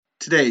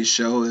Today's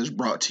show is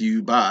brought to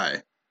you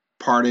by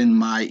Pardon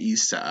My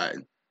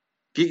Eastside.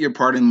 Get your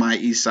Pardon My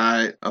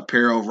Eastside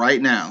apparel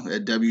right now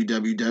at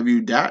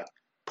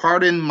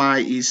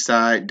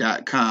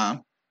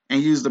www.pardonmyeastside.com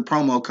and use the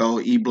promo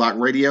code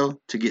eBlockRadio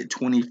to get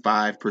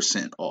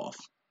 25% off.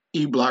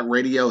 eBlock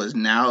Radio is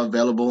now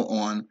available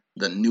on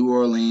the New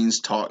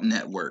Orleans Talk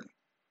Network.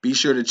 Be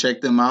sure to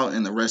check them out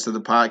and the rest of the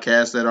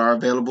podcasts that are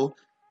available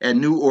at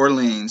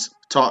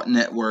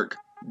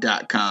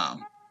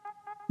NewOrleansTalkNetwork.com.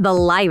 The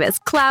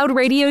livest cloud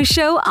radio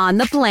show on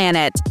the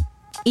planet.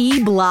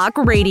 E-Block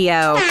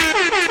Radio.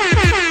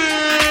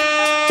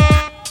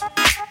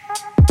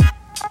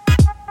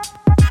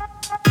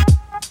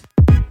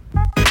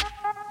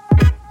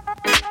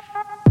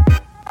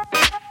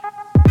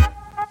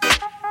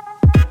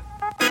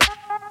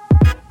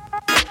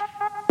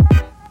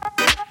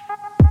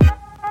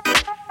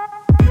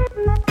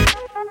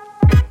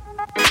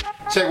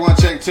 Check one,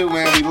 check two,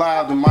 man. We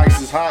live. The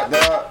mics is hot,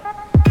 dog.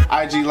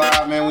 IG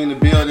live, man. We in the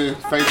building.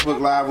 Facebook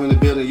live. We in the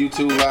building.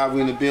 YouTube live.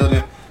 We in the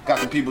building. Got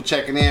some people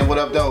checking in. What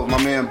up, though?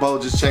 My man Bo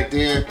just checked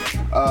in.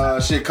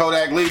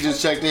 Kodak Lee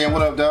just checked in.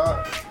 What up,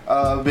 dog?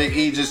 Big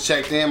E just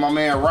checked in. My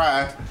man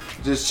Rye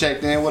just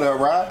checked in. What up,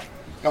 Rye?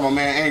 Got my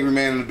man Angry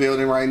Man in the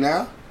building right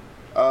now.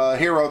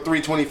 Hero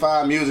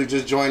 325 Music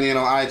just joined in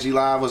on IG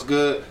live. What's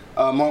good?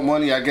 Monk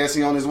Money, I guess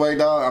he on his way,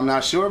 dog. I'm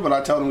not sure, but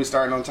I told him we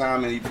starting on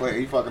time and he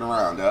fucking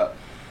around, dog.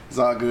 It's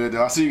all good,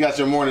 though. I see you got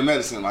your morning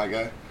medicine, my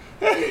guy.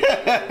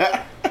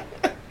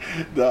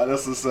 Nah,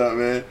 that's what's up,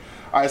 man.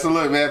 All right, so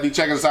look, man, if you're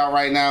checking us out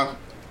right now,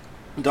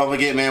 don't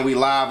forget, man, we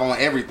live on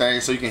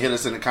everything, so you can hit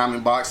us in the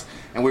comment box,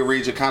 and we'll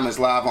read your comments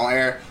live on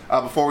air.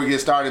 Before we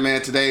get started,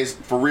 man, today's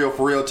for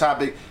real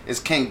topic is,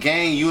 can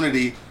gang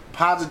unity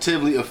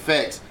positively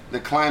affect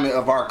the climate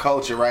of our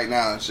culture right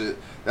now and shit?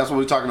 That's what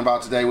we're talking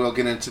about today. We'll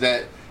get into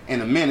that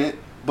in a minute.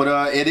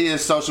 But it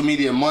is Social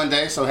Media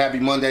Monday, so happy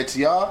Monday to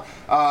y'all.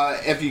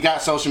 If you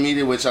got social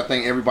media, which I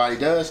think everybody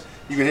does,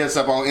 you can hit us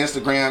up on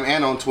Instagram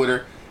and on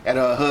Twitter at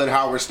Hood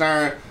Howard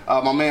Stern.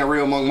 My man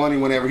Real Monk Money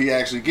whenever he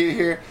actually get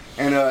here.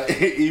 And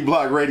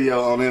E-Block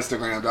Radio on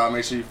Instagram, dog.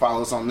 Make sure you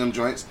follow us on them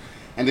joints.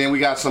 And then we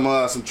got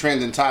some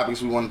trending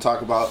topics we want to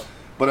talk about.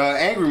 But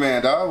Angry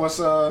Man, dog, what's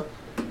I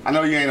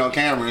know you ain't on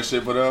camera and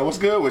shit, but what's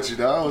good with you,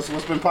 dog?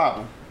 What's been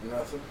popping?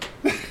 Nothing.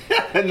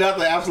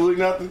 Nothing, absolutely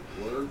nothing?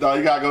 Word. Dog,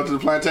 you gotta go to the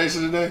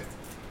plantation today?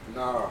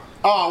 Nah.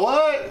 Oh,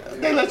 what? Yeah.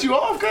 They let you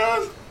off,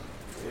 cuz?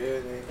 Yeah,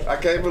 nigga. I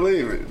can't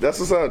believe it. That's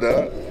what's up,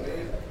 dog.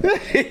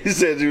 He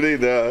said you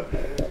need, dog.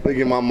 Let me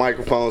get my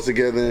microphones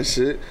together and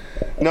shit.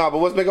 Nah, but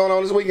what's been going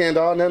on this weekend,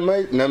 dog?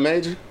 Nothing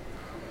major?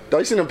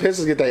 Dog, you seen them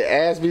Pistons get their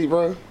ass beat,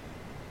 bro?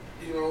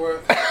 You know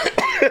what?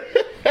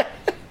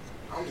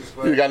 I'm just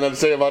glad. You got nothing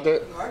to say about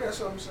that? I got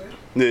something to say.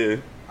 Yeah.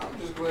 I'm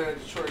just glad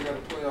Detroit got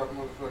a playoff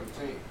motherfucking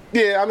team.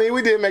 Yeah, I mean,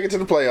 we did make it to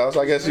the playoffs.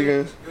 I guess you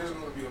can. There's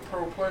going to be a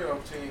pro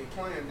playoff team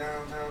playing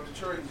downtown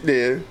Detroit.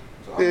 Yeah.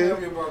 So I'm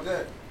happy about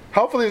that.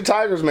 Hopefully the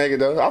Tigers make it,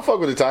 though. I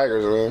fuck with the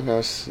Tigers,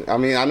 man. I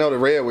mean, I know the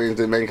Red Wings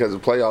didn't make it because the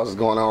playoffs is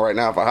going on right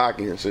now for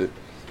hockey and shit.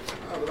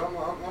 Nah, but I'm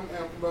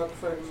happy about the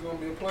fact it's going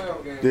to be a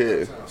playoff game.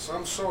 Yeah.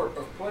 Some sort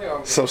of playoff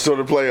game. Some sort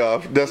of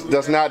playoff.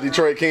 That's not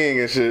Detroit King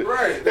and shit.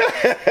 Right.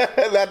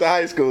 Not the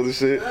high school and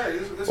shit. Yeah,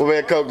 it's Well,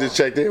 man, Coke just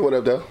checked in. What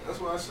up, though? That's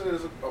why I said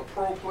it's a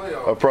pro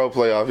playoff. A pro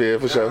playoff, yeah,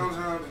 for sure.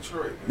 Downtown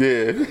Detroit.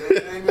 Yeah.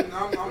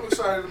 I'm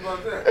excited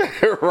about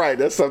that. Right,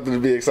 that's something to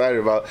be excited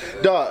about.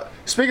 Dog,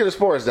 speaking of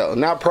sports, though,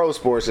 not pro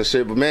sports and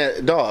shit, but,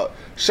 man, dog,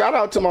 shout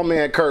out to my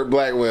man Kurt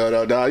Blackwell,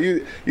 though, dog.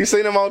 You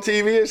seen him on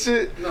TV and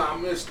shit? No, I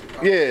missed it.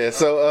 Yeah,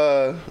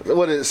 so,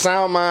 what is it?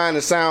 Sound Mind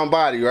and Sound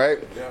Body, right?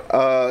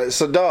 Yeah.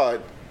 So,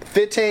 dog,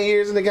 15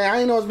 years in the game. I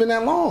didn't know it's been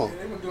that long. Yeah,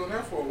 they've been doing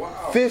that for a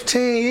while.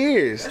 15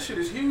 years. That shit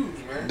is huge,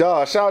 man.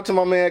 Dog, shout out to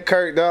my man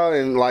Kurt, dog,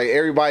 and like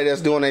everybody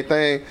that's doing their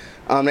thing.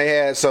 They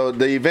had, so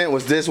the event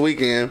was this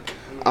weekend.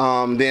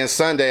 Then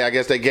Sunday, I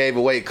guess they gave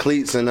away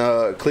cleats and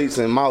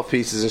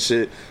mouthpieces and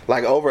shit,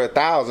 like over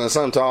 1,000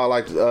 something to all,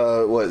 like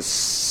what,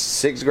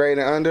 sixth grade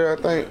and under,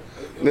 I think.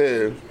 It was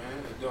huge, man.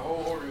 The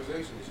whole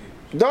organization is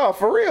huge. Dog,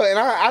 for real. And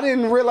I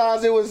didn't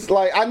realize it was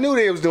like, I knew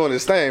they was doing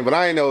this thing, but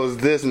I didn't know it was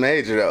this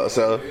major though.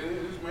 So It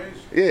is major.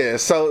 yeah,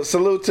 so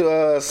salute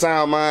to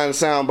Sound Mind,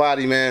 Sound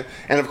Body, man.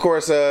 And of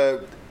course, I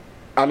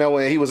know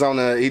when he was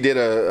he did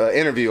a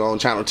interview on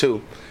Channel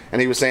 2, and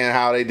he was saying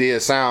how they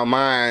did Sound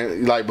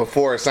Mind like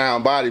before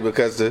Sound Body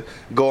because to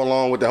go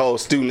along with the whole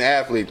student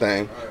athlete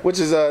thing, which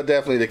is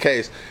definitely the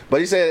case. But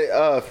he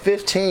said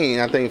 15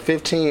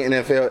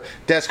 NFL.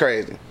 That's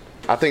crazy.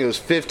 I think it was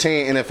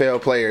 15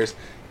 NFL players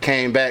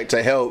came back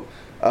to help,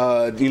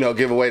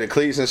 give away the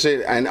cleats and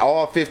shit. And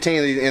all 15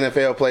 of these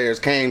NFL players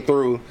came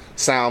through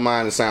Sound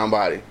Mind and Sound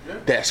Body. Yeah.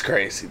 That's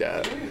crazy,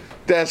 dog.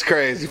 That's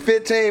crazy.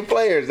 15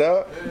 players,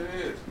 dog. Yeah,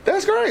 it is.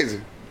 That's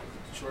crazy.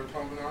 Detroit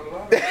pumping out a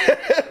lot.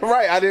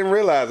 Right, I didn't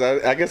realize.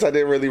 I guess I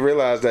didn't really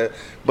realize that.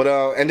 But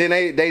and then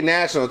they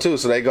national too,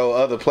 so they go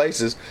other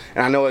places.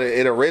 And I know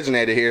it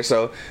originated here.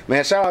 So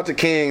man, shout out to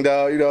King,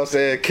 dog. You know what I'm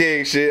saying?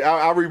 King shit.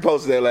 I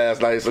reposted that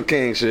last night. So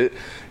King shit.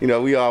 You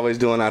know, we always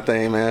doing our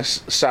thing, man.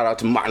 Shout out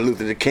to Martin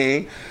Luther the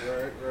King.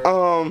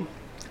 Right.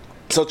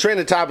 So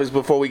trending topics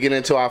before we get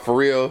into our for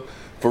real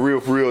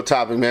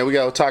topic, man. We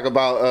gotta talk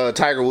about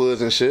Tiger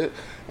Woods and shit,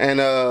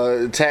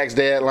 and tax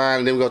deadline,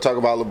 and then we gonna talk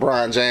about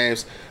LeBron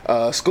James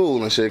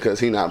school and shit because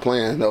he not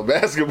playing no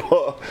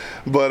basketball.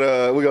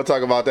 But we gonna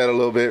talk about that a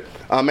little bit.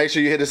 Make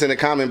sure you hit us in the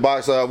comment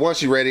box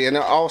once you're ready, and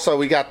also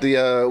we got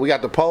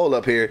the poll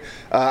up here.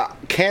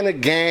 Can a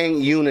gang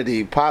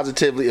unity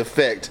positively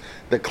affect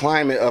the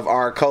climate of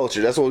our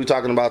culture? That's what we're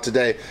talking about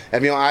today.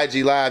 If you're on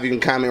IG Live, you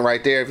can comment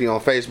right there. If you're on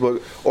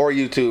Facebook or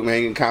YouTube,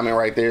 man, you can comment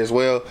right there as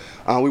well.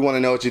 We want to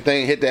know what you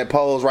think. Hit that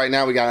polls right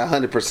now. We got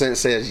 100%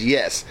 says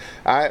yes.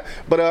 All right,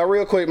 but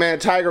real quick, man,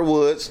 Tiger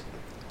Woods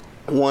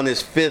won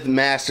his 5th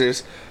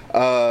Masters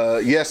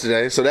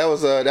yesterday, so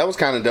that was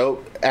kind of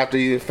dope. After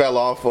he fell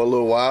off for a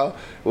little while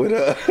with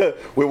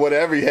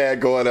whatever he had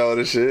going on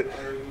and shit. I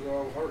heard he was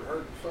all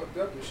hurt, fucked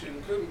up and shit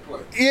and couldn't play.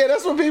 Yeah,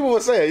 that's what people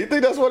were saying. You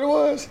think that's what it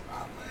was?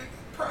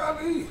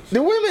 Probably.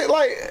 Do women,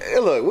 like,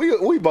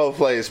 look, we both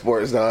play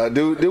sports, dog.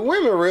 Do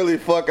women really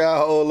fuck our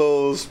whole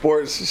little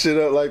sports shit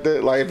up like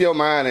that? Like, if your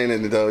mind ain't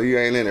in it, though, you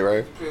ain't in it,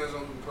 right? Depends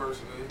on who the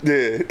person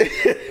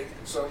is. Yeah.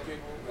 Some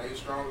people ain't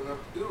strong enough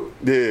to do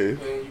it.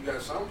 Yeah. And you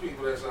got some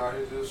people that's out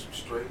here just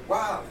straight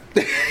wild.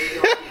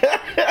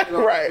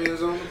 Right.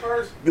 Depends on the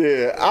person.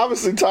 Yeah,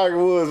 obviously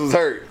Tiger Woods was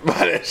hurt by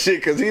that shit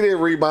because he didn't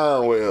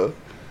rebound well.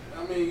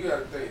 I mean, you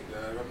gotta think,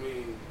 dog. I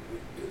mean,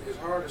 as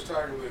hard as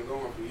Tiger been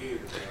going for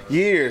years.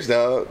 Years,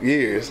 dog.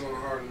 Years. He's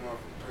going to harden him off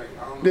the paint.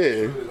 I don't know Yeah.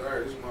 if it's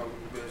hard. This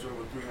motherfucker bench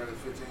over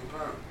 315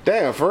 pounds.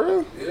 Damn, for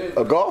real?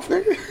 Yeah. A golf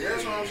nigga?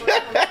 That's what I'm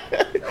saying.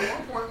 At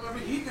one point,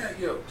 maybe he got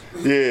yoked.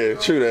 Yeah,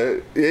 true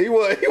that. Yeah, he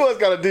was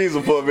kind of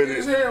diesel for a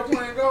His minute. hair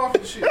playing golf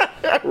and shit.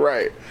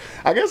 Right.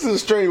 I guess it's a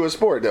strenuous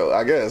sport, though.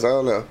 I guess. I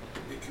don't know.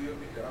 It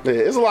could be.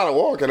 Yeah, it's a lot of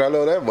walking. I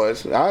know that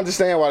much. I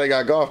understand why they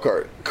got golf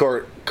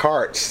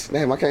carts.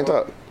 Damn, I can't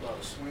talk. A lot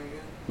of swinging.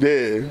 Yeah.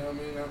 You know what I mean?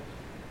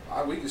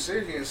 We can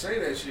sit here and say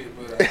that shit,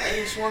 but I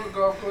ain't swung a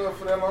golf club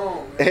for that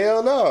long. Man.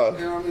 Hell no.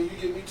 You know what I mean? You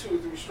give me 2 or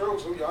 3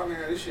 strokes, so y'all can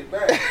have this shit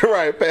back.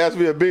 Right, pass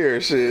me a beer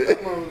and shit.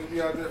 I'm gonna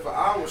be out there for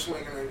hours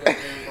swinging that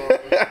goddamn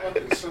ball.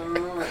 Fucking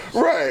sun.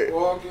 Right.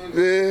 Walking.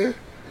 Yeah. And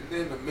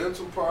then the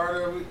mental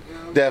part of it,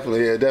 you know?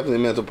 Definitely a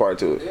mental part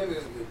to it. Then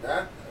is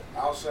that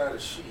outside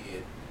of shit,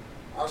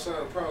 outside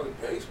of probably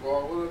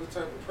baseball, what other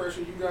type of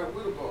pressure you got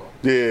with a ball?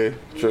 Yeah, You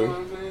know true. what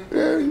I'm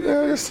saying?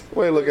 Yeah, that's the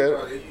way to look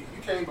at it.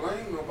 You can't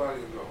blame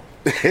nobody in golf.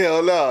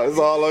 Hell no, it's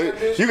all on you.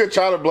 You can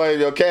try to blame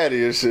your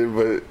caddy and shit,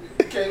 but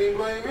You can't even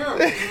blame him.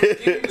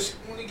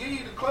 When he give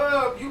you the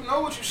club, you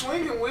know what you're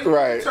swinging with.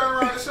 Right. You turn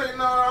around and say,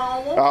 no, I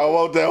don't want I don't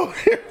want that one.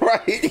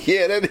 Right?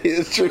 Yeah, that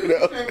is true You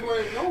though. can't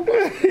blame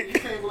nobody. You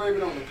can't blame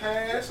it on the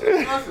pass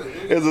or nothing.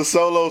 It's a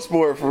solo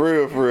sport for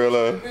real,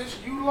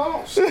 Bitch, you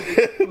lost.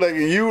 Like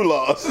you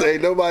lost,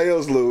 ain't nobody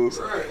else lose.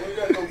 Right. We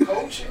got no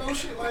coach,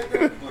 shit like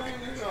that.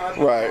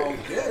 Right. I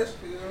guess,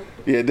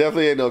 Yeah,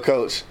 definitely ain't no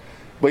coach.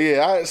 But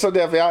yeah,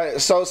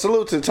 so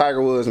salute to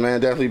Tiger Woods,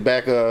 man. Definitely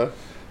back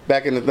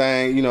in the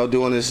thing,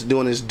 doing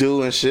his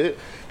due and shit,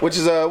 which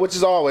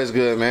is always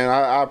good, man.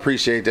 I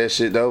appreciate that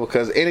shit though,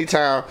 because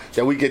anytime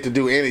that we get to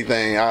do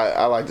anything,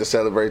 I like to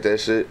celebrate that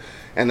shit.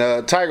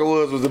 And Tiger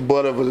Woods was the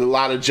butt of a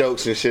lot of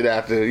jokes and shit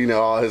after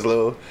all his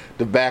little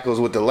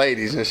debacles with the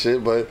ladies and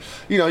shit. But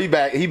he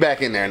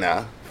back in there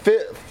now.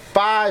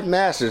 5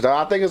 Masters, though.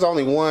 I think it's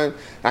only one.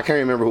 I can't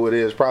remember who it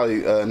is. Probably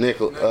Nick.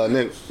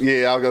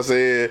 Yeah, I was gonna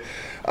say.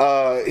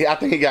 I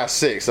think he got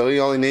 6, so he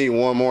only need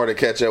one more to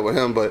catch up with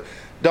him. But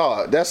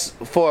dog, that's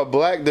for a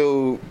black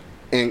dude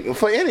and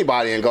for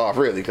anybody in golf,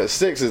 really, because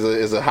 6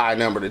 is a high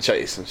number to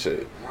chase and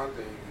shit. My thing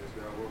is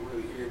that what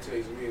really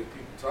irritates me is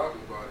people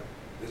talking about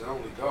it is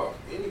only golf.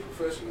 Any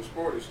professional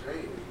sport is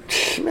strange.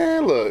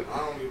 Man, look. I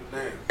don't give a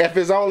damn. If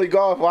it's only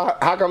golf,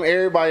 how come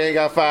everybody ain't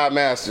got 5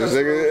 Masters?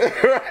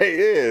 Right,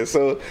 yeah.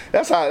 So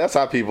that's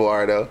how people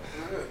are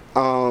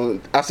though.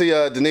 I see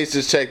Denise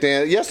just checked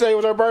in. Yesterday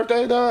was her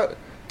birthday, dog.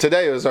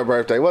 Today was her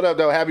birthday. What up,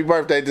 though? Happy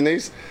birthday,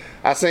 Denise.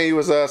 I seen you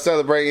was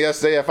celebrating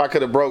yesterday. If I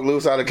could have broke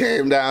loose, I'd have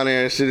came down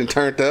there and shit and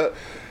turned up.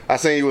 I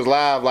seen you was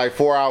live like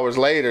 4 hours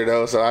later,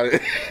 though. So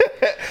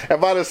if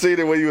I'd have seen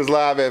it when you was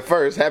live at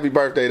first, happy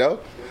birthday, though.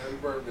 Yeah, happy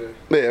birthday.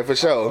 Yeah, for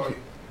sure.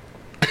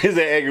 His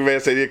angry man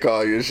said he'd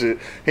call you and shit.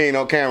 He ain't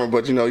on camera,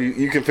 but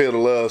you can feel the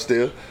love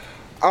still.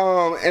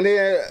 And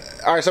then,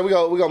 all right, so we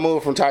gonna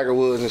move from Tiger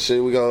Woods and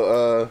shit. We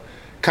go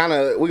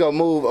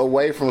move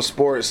away from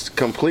sports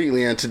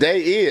completely, and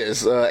today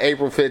is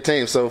April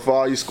 15th, so for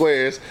all you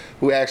squares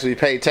who actually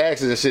pay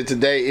taxes and shit,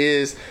 today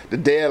is the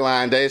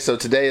deadline day, so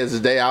today is the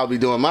day I'll be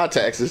doing my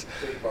taxes.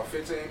 Take about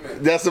 15 minutes.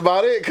 That's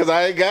about it, because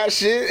I ain't got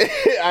shit.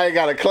 I ain't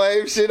got to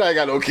claim shit. I ain't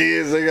got no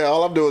kids.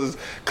 All I'm doing is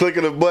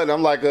clicking a button.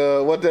 I'm like,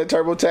 what that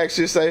TurboTax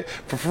shit say?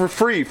 For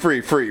free. You know,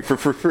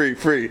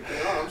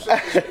 I'm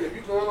saying, if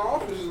you go in the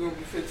office, it's going to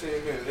be 15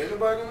 minutes. Ain't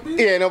nobody going to be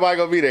there. Yeah, ain't nobody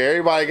going to be there.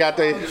 Everybody got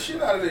Filed the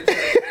shit out of their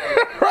taxes.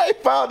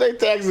 Right, filed their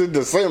taxes in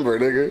December,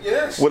 nigga.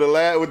 Yes. With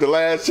the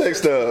last check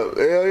stub.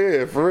 Hell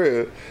yeah, for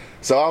real.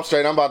 So I'm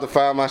straight. I'm about to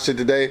file my shit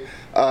today.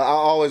 I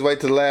always wait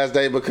to the last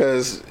day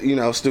because, you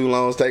know, student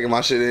loans taking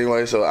my shit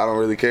anyway, so I don't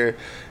really care.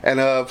 And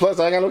plus,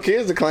 I ain't got no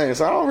kids to claim,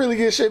 so I don't really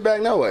get shit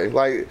back no way.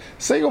 Like,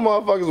 single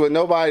motherfuckers with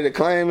nobody to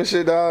claim and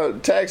shit,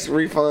 dog, tax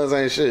refunds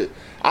ain't shit.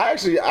 I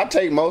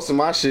take most of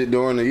my shit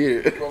during the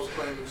year. You're supposed to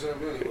claim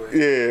exempt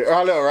anyway. Yeah,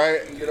 I know,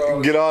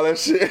 right? Get all that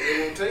shit. They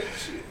won't take the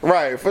shit.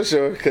 Right, for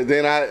sure. Cause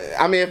then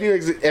I mean,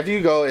 if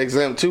you go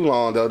exempt too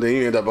long though, then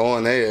you end up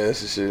on their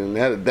ass and shit.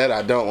 And that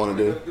I don't want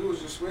to do. All you gotta do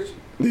is just switch it.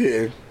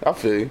 Yeah, I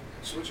feel you.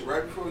 Switch it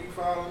right before you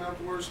file and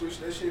afterwards. Switch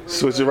that shit.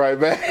 Switch it right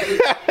back.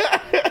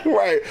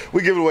 Right.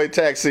 We giving away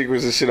tax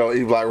secrets and shit on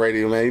E-Block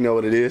Radio, man. You know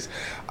what it is.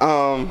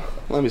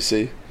 Let me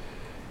see.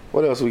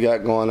 What else we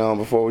got going on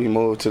before we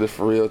move to the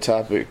for real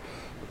topic?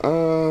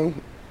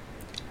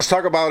 Let's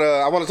talk about.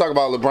 I want to talk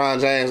about LeBron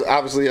James.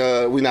 Obviously,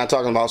 we're not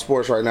talking about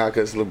sports right now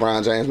because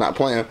LeBron James not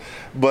playing.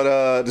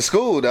 But the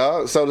school,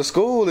 dog. So the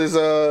school is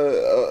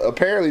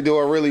apparently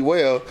doing really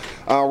well.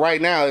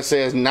 Right now, it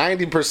says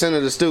 90%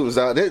 of the students.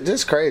 This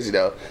is crazy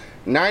though.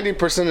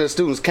 90% of the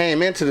students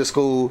came into the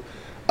school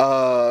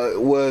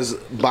was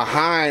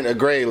behind a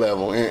grade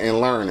level in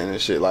learning and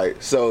shit.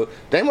 Like, so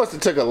they must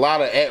have took a lot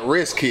of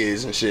at-risk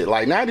kids and shit.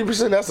 Like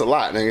 90%, that's a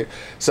lot, nigga.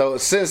 So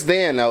since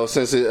then, though,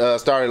 since it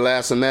started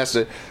last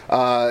semester,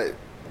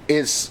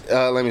 it's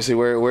let me see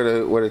where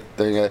the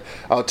thing at.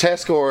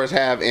 Test scores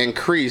have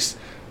increased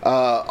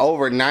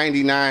over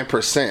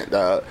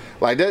 99%.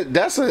 Like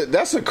that's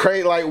a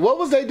crazy. Like, what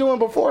was they doing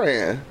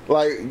beforehand?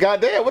 Like,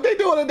 goddamn, what they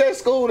doing at that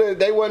school that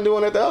they wasn't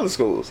doing at the other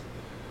schools?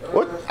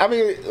 What I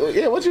mean,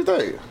 yeah. What you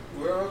think?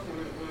 Well,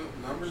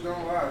 numbers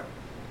don't lie,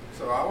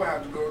 so I would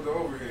have to go with the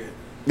overhead.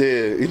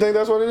 Yeah, you think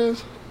that's what it is?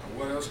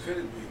 What else could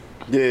it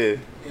be? Yeah,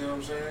 You know what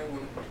I'm saying?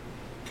 When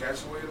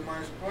catch away the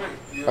mind's point.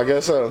 You know I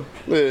guess so.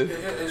 Yeah,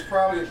 It's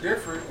probably a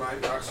different,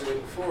 like I said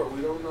before.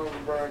 We don't know if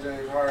LeBron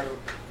James hired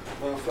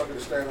a motherfucker to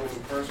stand over the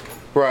person,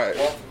 right.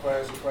 walk from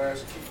class to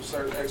class, and keep a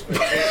certain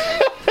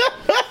expectation.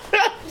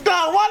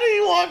 Dog, why did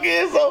you walk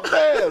in so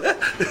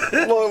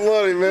fast? More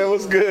money, man.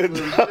 What's good?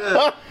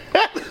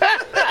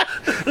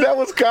 That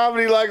was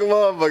comedy like a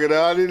motherfucker. Dog.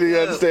 I didn't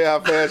even understand how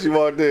fast you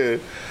walked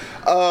in.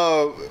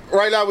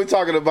 Right now we're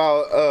talking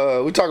about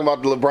the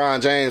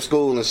LeBron James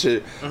school and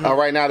shit.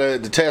 Right now the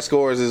test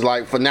scores is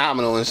like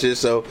phenomenal and shit.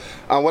 So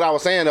what I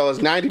was saying though is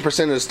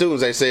 90% of the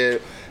students, they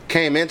said,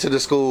 came into the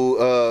school,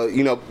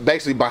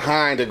 basically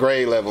behind the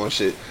grade level and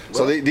shit.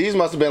 So these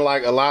must have been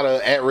like a lot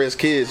of at-risk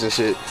kids and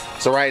shit.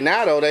 So right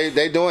now though,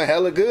 they doing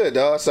hella good,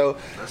 dog. So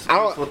that's a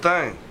beautiful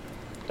thing.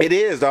 It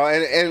is, dog.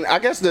 And I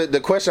guess the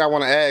question I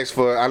want to ask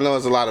for, I know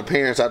there's a lot of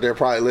parents out there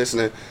probably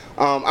listening.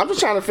 I'm just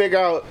trying to figure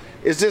out,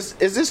 is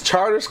this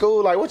charter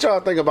school? Like, what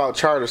y'all think about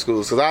charter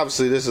schools? Because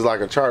obviously this is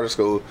like a charter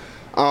school.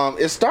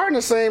 It's starting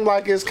to seem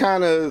like it's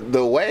kind of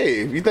the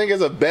wave. You think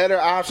it's a better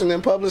option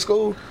than public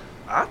school?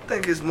 I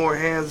think it's more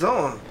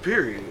hands-on,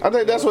 period. I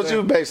think that's what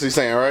you're basically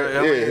saying, right?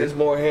 I mean, it's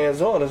more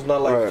hands-on. It's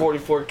not like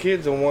 44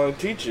 kids and one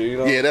teacher, you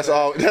know? Yeah, that's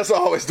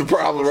always the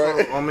problem,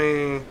 right? So, I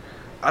mean,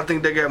 I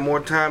think they got more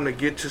time to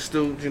get to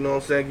students, you know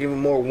what I'm saying? Give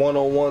them more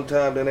one-on-one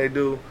time than they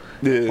do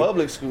in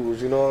public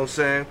schools, you know what I'm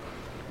saying?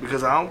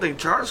 Because I don't think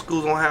charter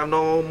schools don't have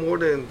no more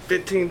than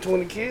 15,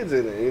 20 kids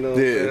in it, you know what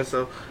I'm saying?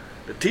 So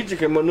the teacher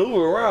can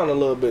maneuver around a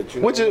little bit,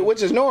 you know?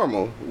 Which is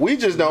normal. We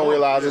just don't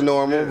realize it's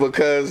normal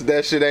because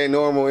that shit ain't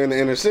normal in the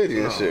inner city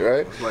and shit,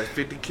 right? It's like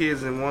 50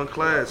 kids in one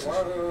class. Why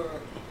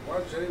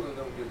Jalen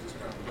don't get this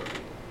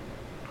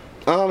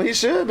kind of He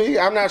should be.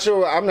 I'm not sure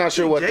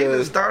what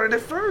Jalen started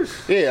it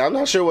first. Yeah, I'm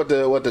not sure what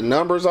the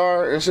numbers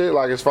are and shit,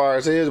 like as far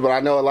as his, but I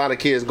know a lot of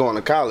kids going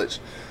to college.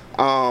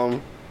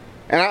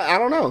 And I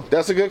don't know.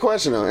 That's a good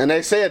question, though. And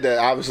they said that,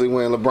 obviously,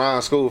 when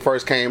LeBron's school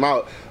first came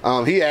out,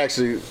 he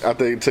actually, I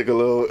think, took a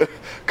little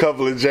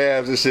couple of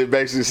jabs and shit,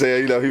 basically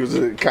said, he was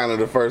kind of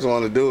the first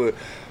one to do it.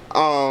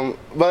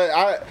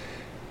 But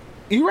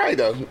you're right,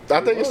 though.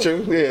 I think it's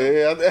true.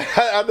 Yeah,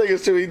 I think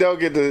it's true. He don't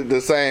get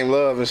the same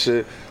love and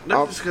shit.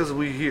 That's just because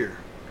we here.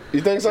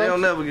 You think so? They don't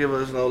never give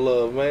us no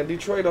love, man.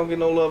 Detroit don't get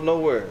no love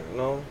nowhere, you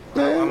know?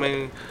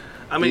 Yeah.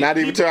 I mean, not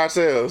even to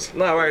ourselves.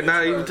 Not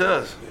even to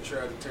us. They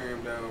tried to tear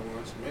him down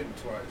once, maybe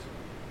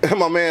twice.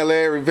 My man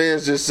Larry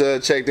Vince just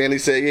checked in. He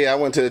said, "Yeah, I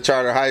went to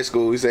charter high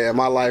school." He said,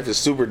 "My life is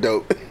super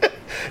dope."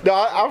 No,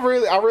 I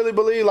really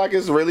believe like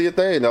it's really a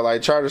thing though.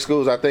 Like charter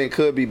schools, I think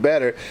could be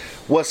better.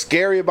 What's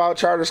scary about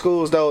charter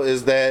schools though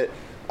is that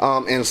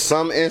in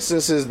some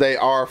instances they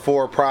are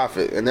for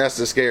profit, and that's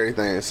the scary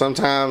thing.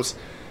 Sometimes,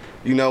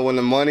 when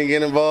the money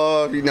get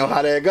involved, you know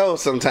how that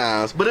goes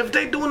sometimes. But if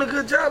they doing a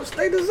good job,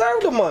 they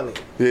deserve the money.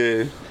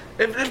 Yeah.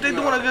 If they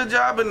doing a good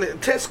job and the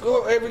test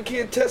score, every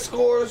kid test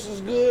scores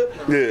is good.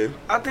 Yeah.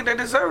 I think they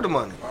deserve the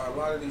money. A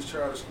lot of these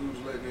charter schools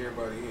letting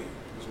everybody in.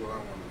 That's what I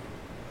want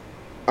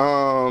to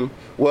know.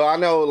 Well, I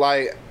know,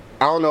 like,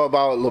 I don't know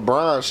about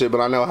LeBron shit,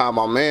 but I know how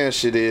my man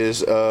shit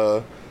is.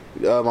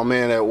 My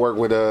man that worked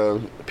with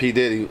P.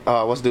 Diddy.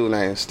 What's the dude's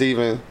name?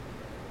 Stephen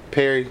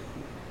Perry.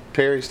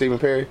 Stephen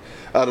Perry.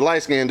 The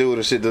light skinned dude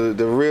and shit.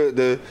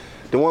 The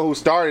one who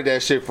started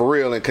that shit for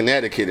real in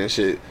Connecticut and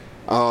shit.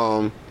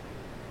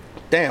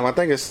 damn, I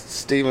think it's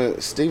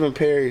Stephen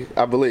Perry,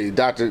 I believe,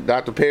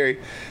 Dr. Perry.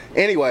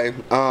 Anyway,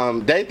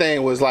 they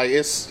thing was like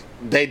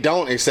they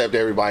don't accept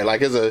everybody.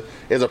 Like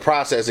it's a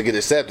process to get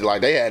accepted.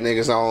 Like they had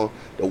niggas on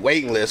the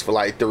waiting list for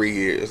like 3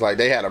 years. Like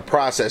they had a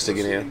process to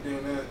get in.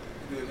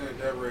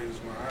 That raises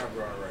my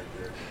eyebrow right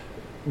there.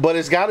 But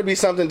it's got to be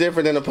something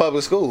different than a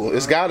public school.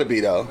 It's got to be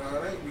though.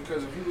 No, it ain't,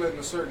 because if you letting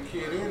a certain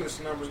kid in,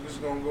 this number's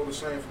just gonna go the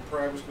same from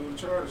private school to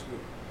charter school.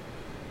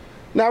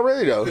 Not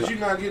really though. Because you're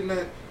not getting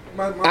that.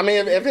 I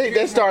mean, if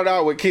they start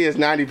out with kids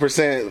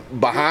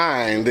 90%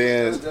 behind,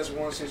 then that's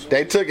one situation.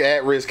 they took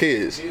at-risk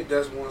kids.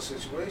 That's one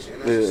situation,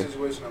 and that's the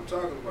situation I'm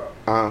talking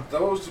about.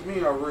 Those to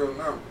me are real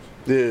numbers.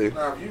 Yeah.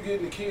 Now, if you're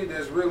getting a kid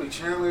that's really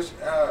challenged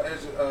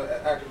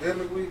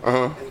academically,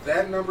 and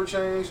that number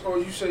changed, or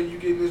you say you're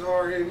getting this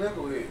hard-headed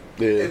knucklehead,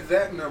 and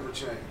that number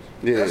changed,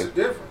 that's the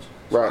difference.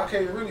 So right. I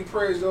can't really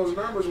praise those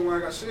numbers when,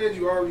 like I said,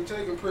 you already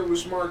taking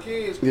privileged smart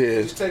kids,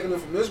 just taking them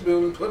from this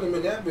building, putting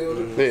them in that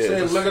building,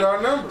 saying, look at our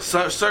numbers.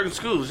 Certain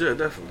schools,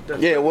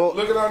 definitely. Yeah, well,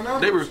 look at our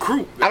numbers. They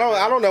recruit. I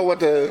don't know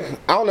what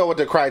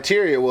the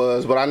criteria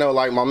was, but I know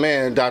like my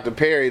man Dr.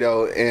 Perry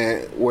though,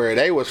 and where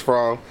they was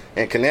from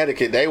in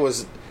Connecticut,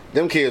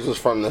 them kids was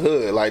from the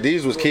hood. Like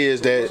these was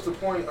kids that. What's the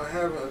point of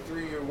having a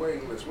 3-year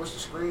waiting list? What's the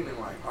screening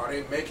like? Are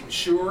they making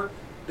sure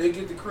they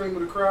get the cream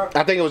of the crop?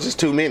 I think it was just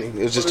too many. It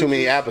was just too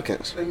many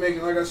applicants. They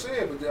making, like I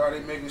said, but are they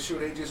making sure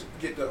they just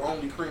get the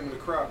only cream of the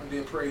crop and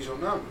then praise your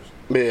numbers?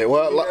 Yeah,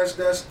 well,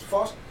 that's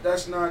false.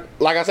 That's not.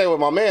 Like I said with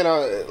my man,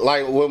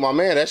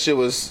 that shit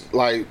was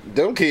like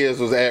them kids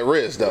was at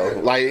risk though.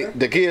 Like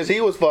the kids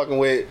he was fucking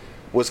with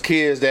was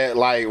kids that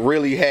like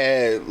really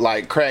had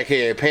like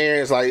crackhead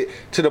parents, like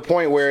to the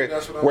point where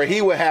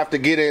he would have to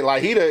get in,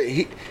 like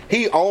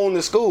he owned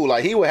the school,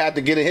 like he would have to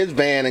get in his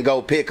van and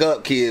go pick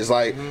up kids.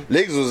 Like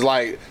niggas was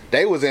like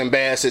they was in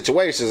bad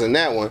situations in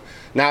that one.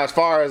 Now as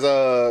far as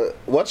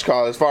as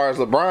far as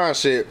LeBron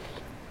shit,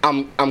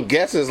 I'm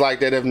guessing it's like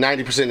that if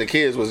 90% of the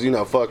kids was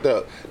fucked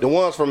up. The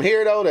ones from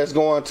here though that's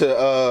going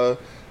to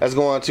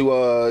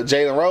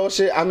Jalen Rose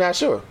shit, I'm not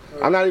sure.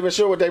 I'm not even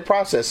sure what their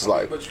process is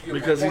like.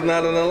 Because he's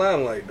not in the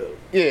limelight though.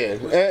 Yeah,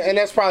 and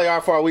that's probably our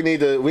fault. We need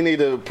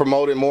to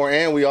promote it more,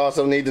 and we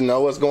also need to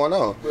know what's going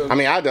on. I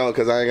mean, I don't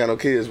because I ain't got no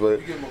kids, but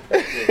yeah.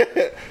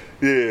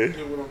 You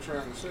get what I'm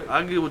trying to say.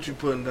 I get what you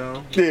putting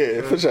down.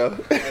 Yeah, for sure.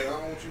 Like, I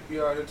don't want you to be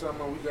out here talking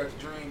about we got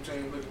the dream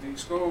team, look at these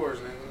scores,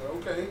 and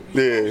okay,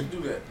 you supposed to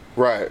do that.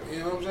 Right. You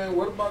know what I'm saying?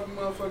 What about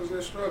the motherfuckers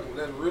that struggle?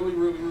 That really,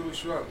 really, really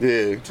struggle.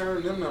 Yeah.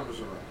 Turn them numbers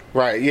around.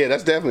 Right, yeah,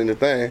 that's definitely the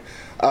thing.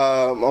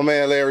 My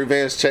man Larry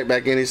Vance checked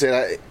back in. He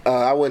said,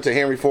 I went to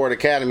Henry Ford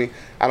Academy.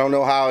 I don't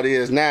know how it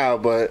is now,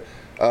 but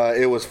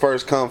it was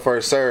first come,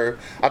 first serve.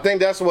 I think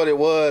that's what it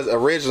was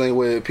originally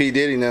with P.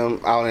 Diddy and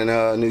them out in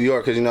New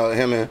York, because,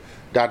 him and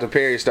Dr.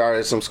 Perry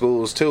started some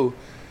schools, too,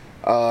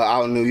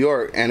 out in New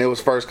York, and it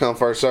was first come,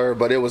 first serve,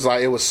 but it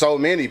was so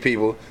many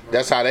people.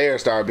 That's how they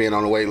started being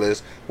on the wait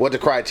list. What the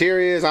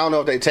criteria is, I don't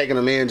know if they taking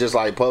them in just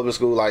like public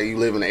school, like you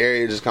live in the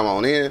area, just come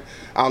on in.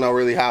 I don't know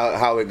really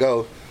how it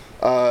go.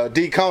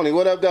 D. Coney,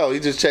 what up, dog? He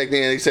just checked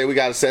in. He said, we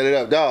got to set it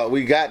up. Dog,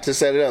 we got to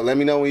set it up. Let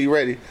me know when you're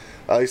ready.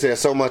 He said,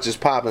 so much is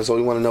popping, so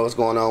we want to know what's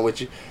going on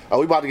with you.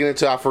 We about to get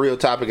into our for real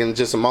topic in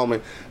just a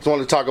moment. Just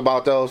want to talk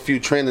about those few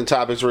trending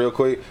topics real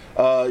quick.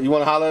 You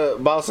want to holler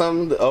about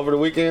something over the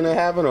weekend that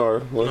happened, or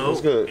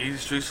what's good? Easy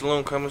Street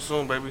Saloon coming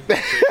soon, baby.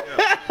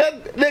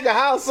 Nigga,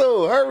 how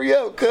soon? Hurry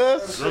up,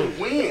 cuz. Soon.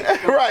 When?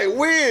 Right,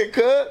 when,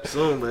 cuz?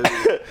 Soon, baby.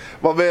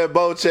 My man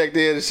Bo checked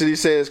in and he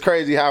said it's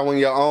crazy how when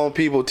your own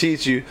people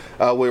teach you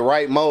with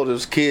right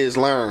motives, kids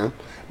learn.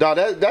 Dog,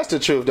 that's the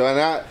truth,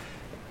 though.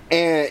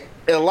 And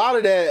a lot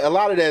of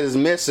that is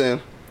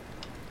missing,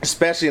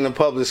 especially in the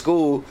public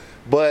school.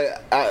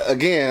 But I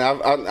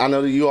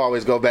know that you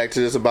always go back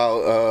to this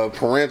about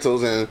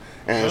parentals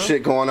and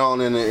shit going on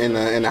in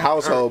the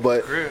household.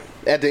 But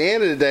at the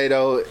end of the day,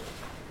 though,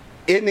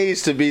 it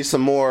needs to be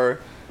some more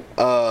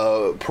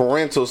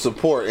parental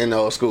support in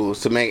those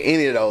schools to make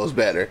any of those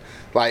better.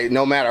 Like,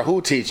 no matter who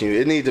teaching you,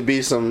 it needs to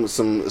be some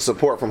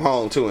support from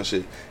home too and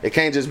shit. It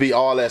can't just be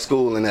all at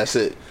school and that's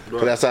it.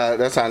 Right. That's how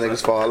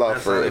niggas fall off.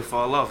 That's how they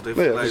fall off. They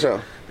feel like for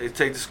sure. They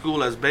take the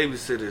school as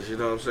babysitters. You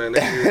know what I'm saying?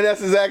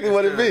 That's exactly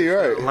what it be,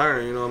 right?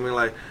 Learn. You know what I mean?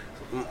 Like,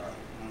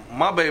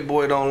 my baby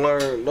boy don't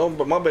learn.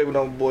 My baby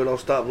boy don't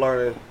stop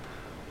learning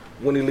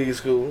when he leaves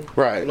school.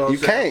 Right. You know what you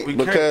can't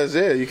because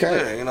you can't.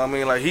 Yeah, you know what I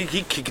mean? Like he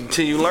can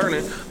continue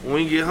learning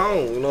when he get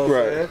home. You know what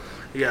I'm saying?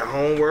 He got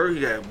homework, he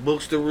got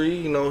books to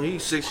read. You know,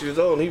 he's 6 years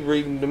old and he's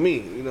reading to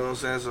me. You know what I'm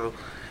saying? So,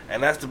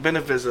 and that's the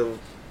benefits of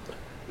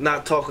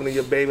not talking to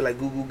your baby like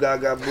goo goo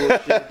gaga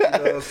bullshit. You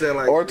know what I'm saying?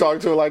 Like, or talking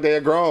to her like they're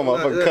grown,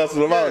 motherfucker,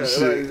 cussing them out and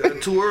shit.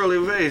 Like, too early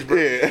of age, bro.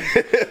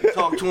 Yeah.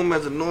 Talk to him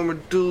as a normal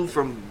dude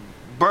from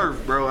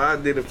birth, bro. I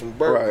did it from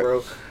birth,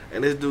 bro.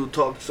 And this dude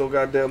talked so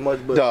goddamn much,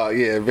 but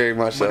yeah, very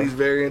much so. But he's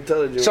very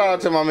intelligent. Shout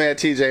out to my man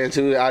TJ and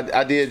too.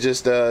 I did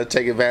just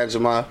take advantage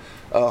of my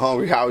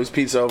Hungry Howie's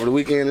Pizza over the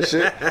weekend and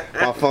shit.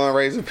 My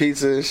fundraiser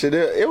pizza and shit.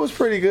 It was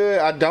pretty good.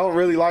 I don't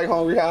really like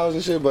Hungry Howie's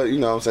and shit, but you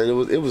know what I'm saying,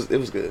 it was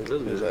good.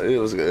 It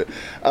was good.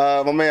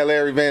 My man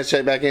Larry Vance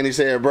checked back in. He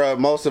said, "Bruh,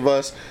 most of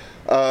us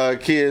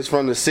kids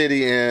from the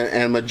city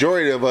and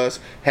majority of us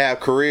have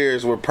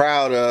careers we're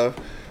proud of,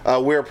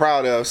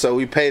 so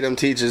we pay them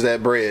teachers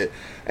that bread."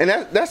 And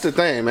that's the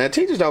thing, man.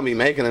 Teachers don't be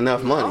making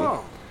enough money.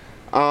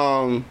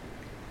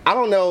 I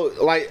don't know,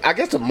 like, I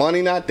guess the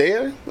money not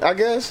there, I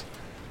guess.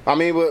 I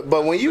mean,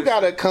 but when you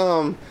gotta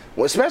come,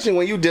 especially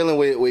when you dealing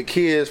with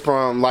kids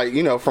from, like,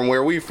 you know, from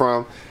where we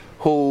from,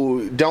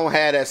 who don't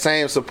have that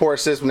same support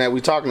system that we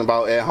talking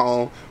about at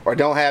home, or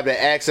don't have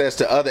that access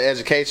to other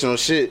educational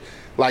shit.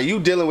 Like, you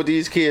dealing with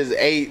these kids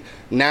 8,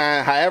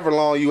 9, however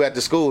long you at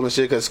the school and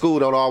shit, because school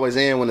don't always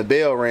end when the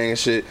bell rings and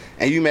shit,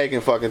 and you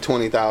making fucking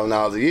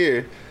 $20,000 a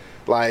year.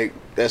 Like,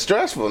 that's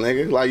stressful,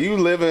 nigga. Like, you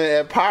living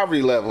at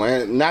poverty level,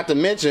 and not to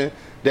mention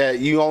that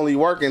you only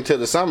work until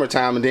the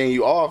summertime and then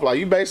you off. Like,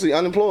 you basically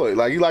unemployed.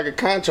 Like, you like a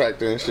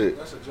contractor and shit.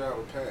 That's a job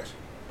of passion.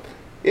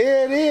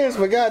 Yeah, it is,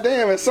 but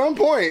goddamn, at some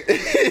point,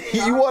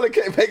 you want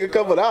to make a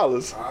couple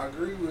dollars. I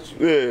agree with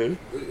you. Yeah.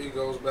 It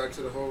goes back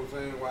to the whole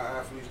thing why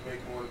athletes make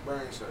more than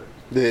brain surgery.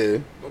 Yeah.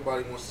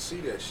 Nobody wants to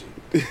see that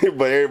shit.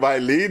 But everybody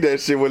lead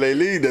that shit when they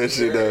lead that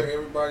shit, though.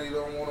 Everybody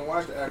don't want to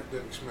watch the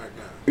academic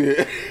smackdown.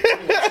 Yeah.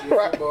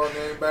 Right. Football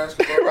game,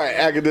 basketball right,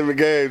 game. Academic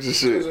games and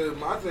shit. Because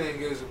my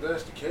thing is, if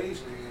that's the case,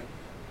 nigga,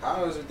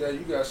 how is it that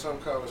you got some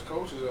college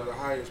coaches are the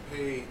highest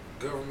paid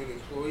government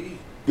employee?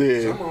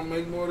 Yeah. Some of them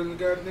make more than the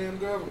goddamn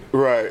government.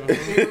 Right.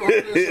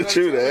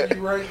 True that.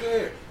 You right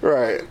there.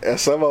 Right. And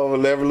some of them will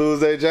never lose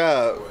their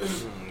job.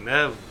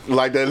 Never.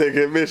 Like that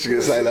nigga in Michigan.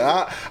 Say, like,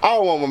 I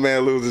don't want my man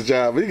to lose his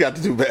job, but he got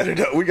to do better,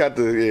 though. We got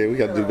to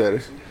do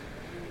better.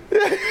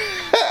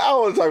 I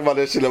don't want to talk about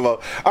that shit no more.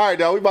 All right,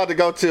 dog. We about to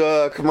go to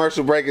a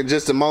commercial break in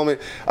just a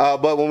moment.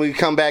 But when we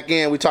come back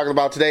in, we talking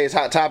about today's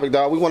hot topic,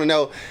 dog. We want to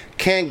know,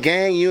 can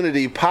gang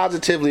unity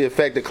positively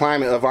affect the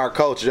climate of our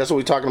culture? That's what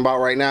we're talking about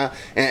right now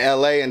in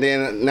LA, and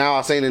then now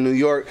I've seen in New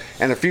York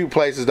and a few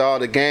places,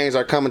 dog. The gangs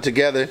are coming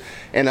together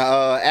in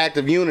an act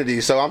of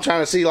unity. So I'm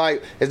trying to see,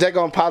 like, is that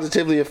going to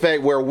positively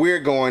affect where we're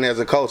going as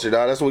a culture,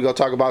 dog? That's what we're going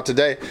to talk about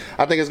today.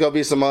 I think it's going to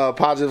be some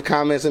positive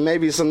comments and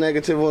maybe some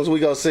negative ones.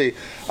 We going to see.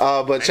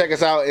 But check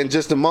us out in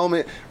just a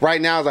moment. Right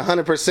now, it's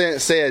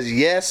 100% says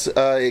yes,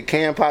 it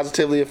can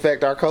positively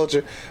affect our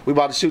culture. We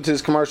about to shoot to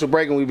this commercial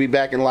break, and we'll be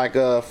back in like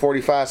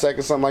 45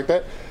 seconds, something like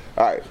that.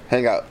 All right,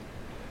 hang out.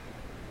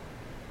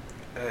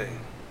 Hey.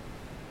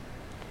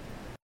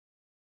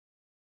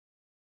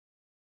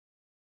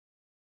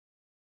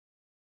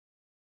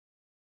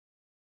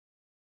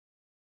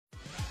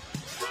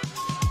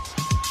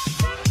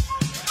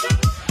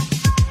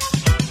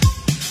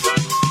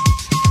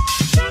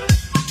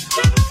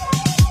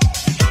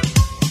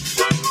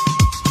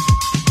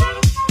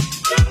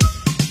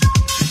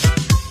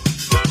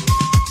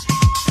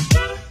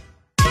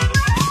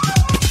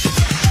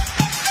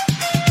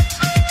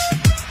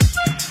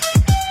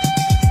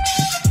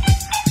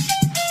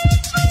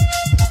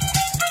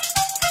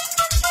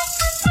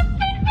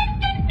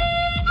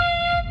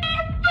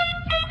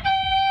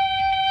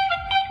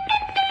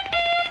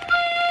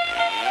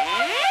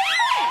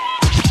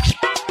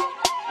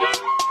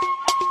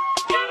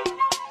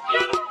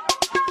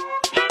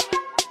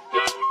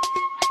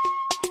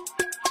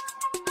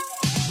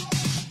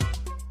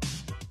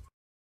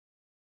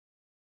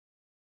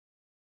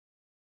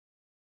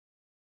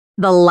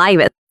 The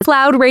livest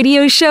cloud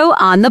radio show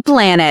on the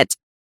planet.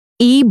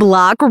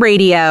 E-Block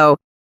Radio.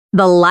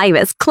 The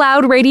livest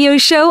cloud radio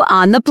show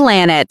on the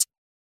planet.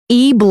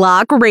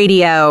 E-Block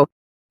Radio.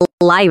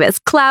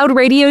 Livest cloud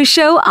radio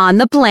show on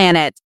the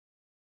planet.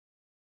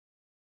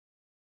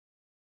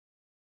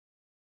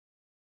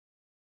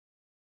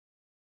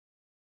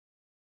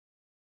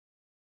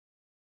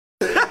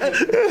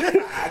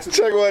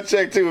 Check one,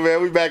 check two,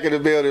 man. We back in the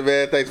building,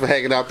 man. Thanks for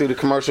hanging out through the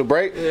commercial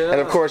break. Yeah.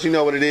 And of course, you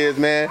know what it is,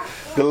 man.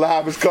 The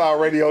livest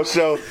cloud radio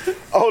show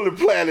on the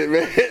planet,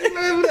 man.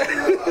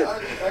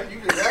 You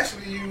can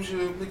actually use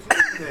your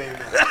nickname now.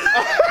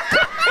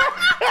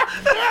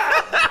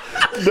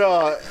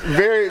 No,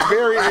 very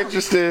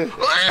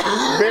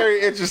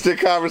interesting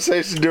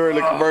conversation during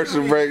the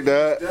commercial break,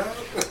 dog.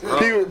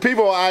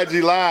 People on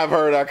IG Live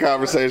heard our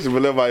conversation,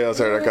 but nobody else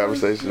heard our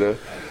conversation, though.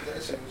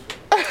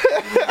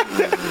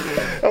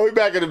 And we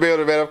back in the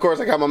building, man. Of course,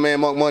 I got my man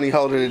Monk Money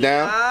holding it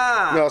down.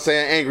 You know what I'm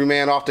saying? Angry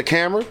man off the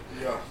camera.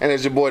 Yeah. And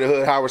it's your boy, the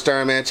Hood, Howard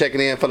Stern, man, checking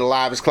in for the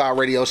livest cloud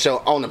radio show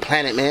on the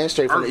planet, man.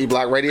 Straight from the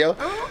E-Block Radio.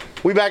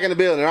 We back in the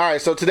building. All right,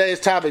 so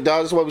today's topic,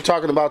 dog, this is what we're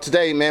talking about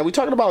today, man. We're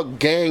talking about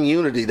gang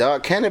unity,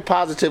 dog. Can it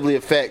positively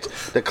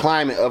affect the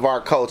climate of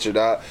our culture,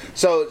 dog?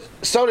 So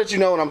that you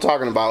know what I'm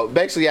talking about,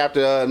 basically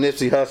after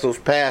Nipsey Hussle's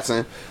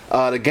passing,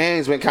 the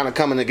gang's been kind of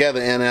coming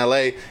together in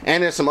LA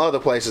and in some other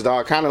places,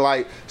 dog, kind of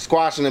like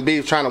squashing the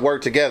beef, trying to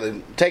work together,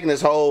 taking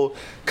this whole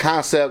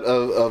concept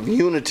of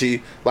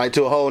unity like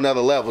to a whole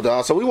nother level,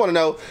 dog. So we want to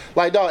know,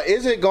 like, dog,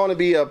 is it going to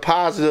be a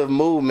positive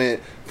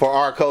movement for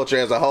our culture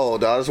as a whole,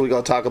 dog? That's what we're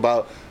going to talk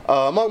about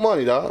Monk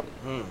Money, dog.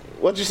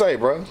 What you say,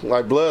 bro?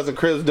 Like Bloods and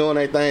Crips doing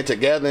their thing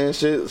together and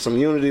shit, some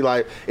unity.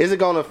 Like, is it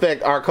gonna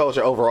affect our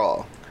culture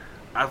overall?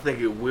 I think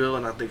it will,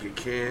 and I think it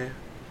can.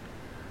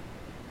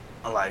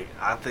 Like,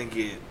 I think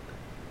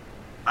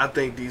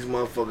these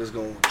motherfuckers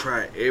gonna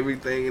try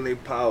everything in their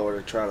power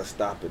to try to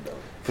stop it, though.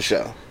 For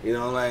sure. You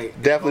know,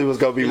 like, definitely was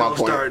gonna be my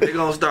point. They're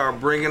gonna start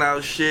bringing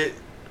out shit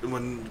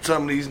when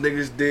some of these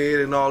niggas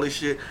did and all this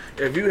shit.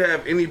 If you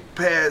have any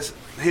past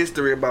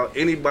history about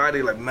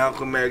anybody like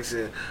Malcolm X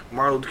and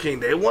Martin Luther King,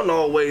 they wasn't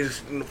always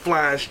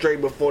flying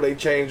straight before they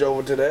changed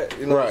over to that.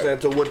 You know what I'm saying?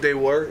 To what they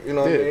were. You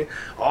know what I mean?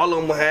 All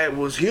of them had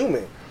was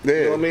human. Yeah.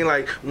 You know what I mean?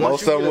 Like,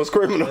 most of them was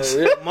criminals.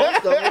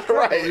 Most of them was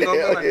criminals. Right. You know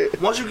what I mean? Like,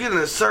 once you get in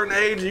a certain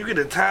age and you get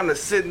the time to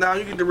sit down,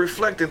 you get to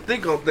reflect and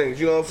think on things.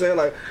 You know what I'm saying?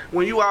 Like,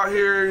 when you out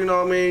here, you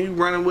know what I mean, you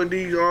running with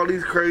all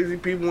these crazy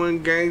people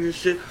in gangs and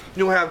shit,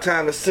 you don't have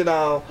time to sit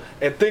down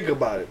and think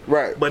about it.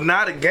 Right. But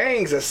now the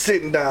gangs are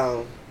sitting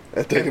down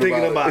and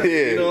thinking about it.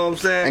 Yeah. You know what I'm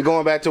saying? And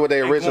going back to what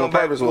their original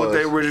purpose was. What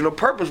their original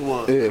purpose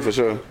was. Yeah, for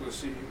sure. But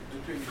see,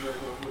 to piggyback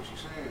off what you're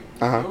saying,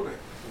 we Uh-huh. know that.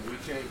 We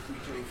can't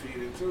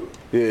feed into it.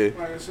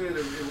 Yeah. Like I said,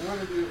 if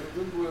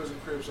them Bloods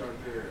and Crips out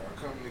there are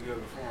coming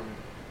together forming,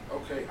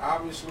 okay,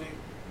 obviously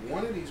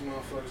one of these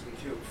motherfuckers done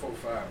killed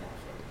 4-5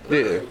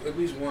 motherfuckers. Yeah. At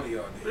least one of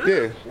y'all did.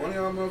 Yeah. One of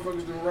y'all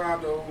motherfuckers done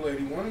robbed the old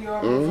lady. One of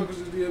y'all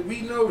motherfuckers is dead.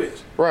 We know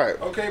this. Right.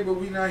 Okay, but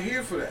we not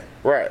here for that.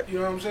 Right. You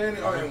know what I'm saying?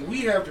 And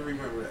we have to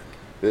remember that.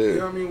 Yeah. You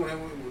know what I mean?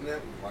 When that,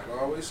 like I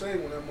always say,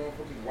 when that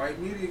motherfucking white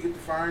media get to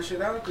firing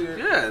shit out there,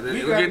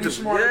 we gotta be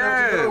smart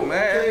enough to know.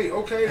 Man.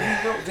 Okay,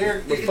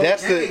 we know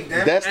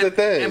That's the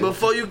thing. And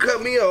before you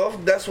cut me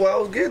off, that's what I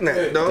was getting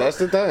at, dog. That's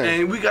the thing.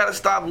 And we gotta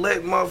stop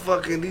letting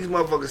these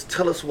motherfuckers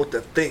tell us what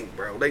to think,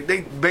 bro.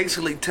 They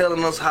basically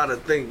telling us how to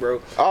think,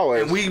 bro.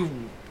 Always. And we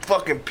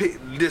fucking pick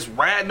this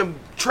random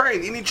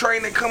train. Any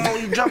train that come on,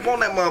 you jump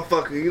on that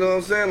motherfucker. You know what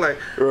I'm saying? Like,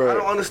 right. I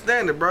don't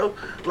understand it, bro.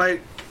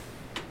 Like,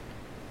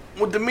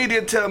 what the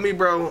media tell me,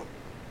 bro,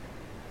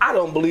 I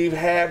don't believe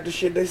half the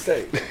shit they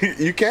say.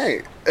 You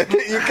can't.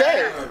 You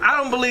can't. I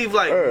don't believe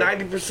like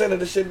 90% of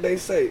the shit they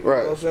say. You know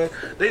what I'm saying?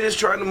 They just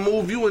trying to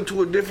move you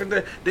into a different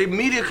thing. They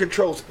media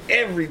controls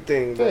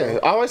everything, bro. Yeah,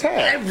 always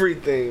have.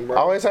 Everything, bro.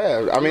 Always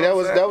have. I mean, that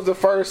was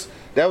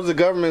the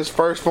government's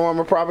first form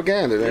of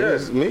propaganda.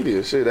 Yeah.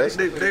 Media shit. That's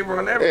They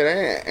run everything.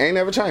 It ain't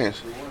never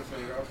changed. The one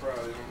thing I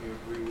probably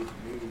only agree with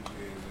the news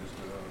is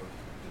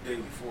the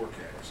daily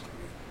forecast.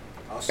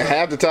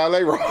 Half the time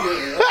they wrong.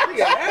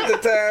 Half the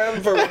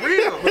time, for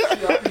real. But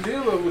see, I can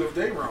deal with it if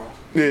they wrong.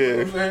 Yeah, you know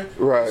what I'm saying?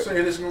 right.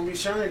 Saying it's gonna be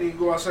shiny, you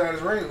go outside,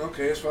 it's raining.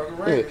 Okay, it's fucking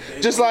raining. Yeah.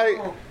 Just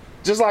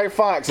like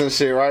Fox and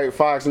shit, right?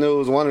 Fox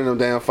News, one of them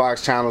damn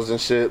Fox channels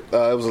and shit.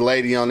 It was a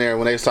lady on there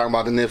when they was talking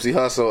about the Nipsey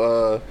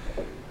Hussle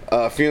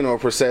funeral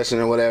procession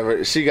or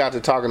whatever. She got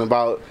to talking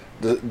about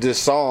this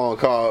song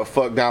called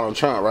 "Fuck Donald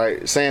Trump,"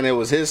 right? Saying it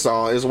was his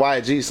song. It's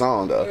YG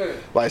song though. Yeah.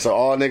 Like, so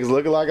all niggas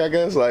looking like, I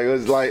guess. Like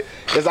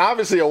it's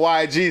obviously a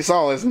YG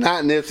song. It's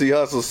not Nipsey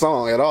Hussle's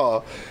song at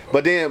all.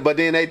 But then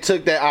they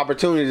took that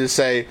opportunity to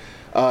say.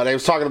 They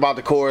was talking about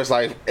the chorus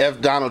like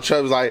F Donald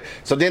Trump, was like,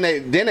 so then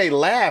they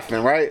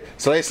laughing, right?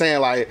 So they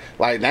saying like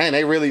dang,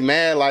 they really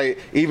mad, like,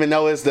 even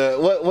though it's the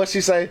what she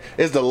say,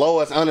 it's the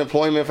lowest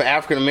unemployment for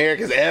African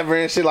Americans ever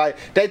and shit. Like,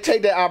 they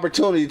take that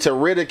opportunity to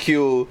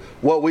ridicule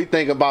what we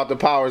think about the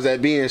powers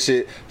that be and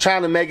shit,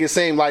 trying to make it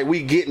seem like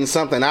we getting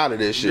something out of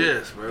this shit.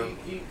 Yes, bro.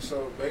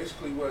 So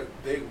basically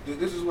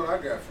this is what I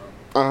got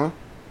from him.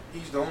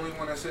 He's the only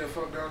one that said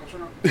fuck Donald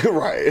Trump.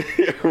 Right.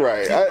 He's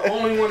the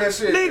only one that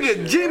said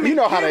nigga, Jimmy, you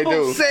know how they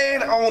do. Say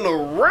it on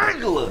a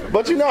regular.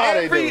 But you know how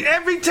they do.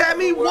 Every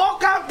time he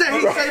walk out there, he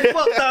say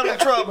fuck Donald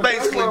Trump,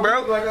 basically,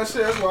 bro. Like I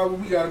said, that's why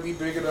we gotta be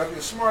big enough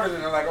and smarter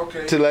than that. Like,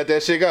 okay, to let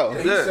that shit go.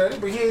 Yeah, he said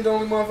it, but he ain't the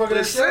only motherfucker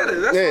that said it.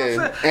 That's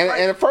what I'm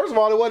saying. And first of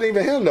all, it wasn't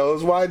even him though.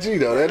 It was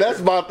YG though. And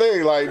that's my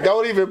thing. Like,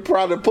 don't even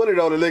try to put it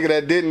on the nigga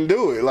that didn't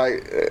do it.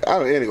 Like,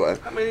 anyway.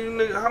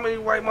 How many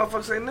white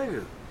motherfuckers say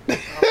nigga?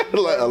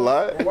 A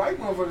lot. White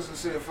motherfuckers that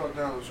said fuck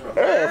Donald Trump.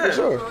 Yeah, for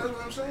sure. So that's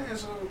what I'm saying.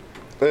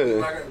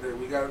 So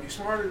we gotta be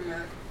smarter than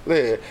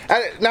that.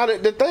 Yeah. Now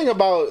the thing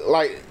about,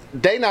 like,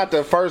 they not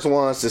the first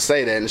ones to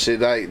say that and shit.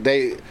 Like,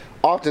 they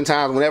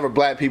oftentimes, whenever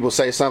black people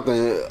say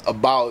something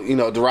about,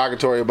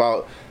 derogatory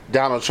about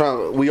Donald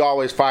Trump, we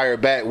always fire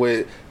back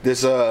with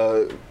this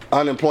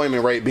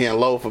unemployment rate being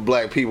low for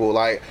black people.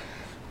 Like,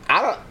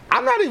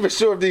 I'm not even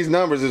sure if these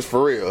numbers is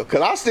for real,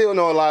 because I still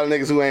know a lot of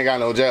niggas who ain't got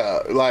no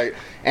job. Like,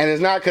 and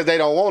it's not because they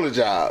don't want a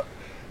job.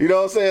 You know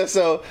what I'm saying?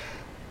 So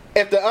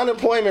if the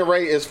unemployment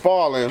rate is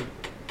falling,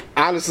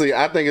 honestly,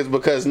 I think it's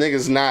because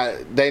niggas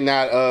they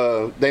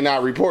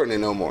not reporting it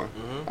no more.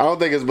 Mm-hmm. I don't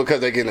think it's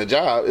because they getting a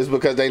job. It's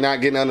because they not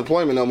getting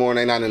unemployment no more and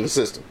they not in the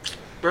system.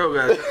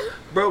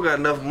 Bro got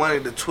enough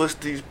money to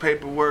twist these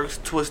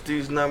paperworks, twist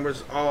these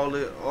numbers, all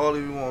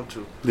if you want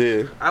to.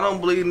 Yeah. I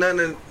don't believe none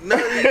of these.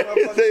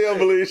 They don't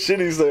believe shit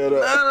he said.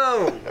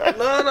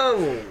 None of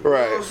them.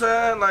 Right. You know what I'm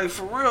saying? Like,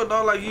 for real,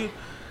 dog.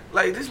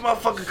 Like, this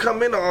motherfucker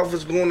come in the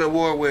office going to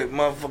war with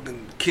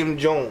motherfucking Kim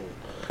Jong.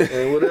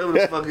 and whatever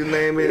the fuck his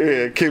name is.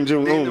 Yeah, Kim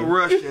Jong Un. Then the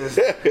Russians.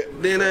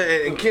 Then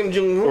and Kim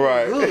Jong Un.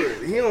 Right.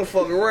 Good. He don't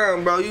fuck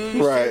around, bro.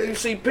 You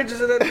see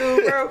pictures of that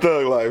dude, bro?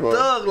 Thug life, bro.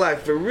 Thug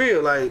life, for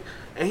real. Like,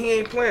 and he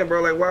ain't playing,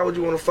 bro. Like, why would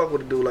you want to fuck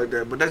with a dude like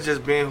that? But that's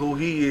just being who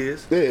he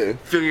is. Yeah.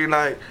 Figuring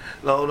like,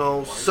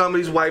 no, some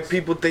of these white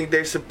people think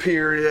they're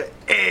superior to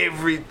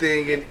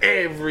everything and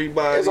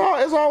everybody. It's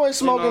always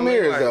smoke and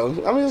mirrors, like,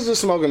 though. I mean, it's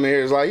just smoke and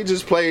mirrors. Like, he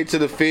just played to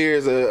the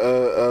fears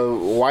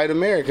of white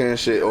America and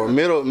shit, or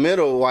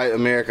middle white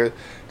America.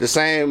 The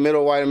same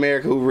middle white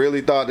America who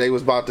really thought they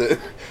was about to...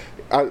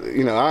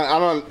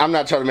 I'm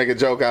not trying to make a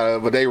joke out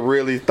of it, but they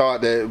really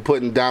thought that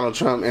putting Donald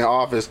Trump in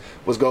office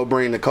was gonna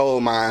bring the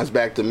coal mines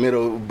back to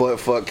middle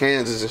buttfuck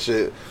Kansas and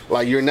shit.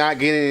 Like, you're not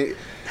getting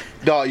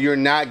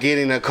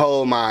a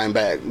coal mine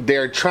back.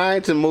 They're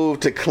trying to move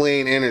to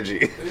clean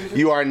energy.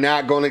 You are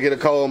not going to get a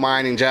coal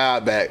mining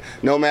job back.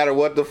 No matter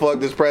what the fuck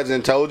this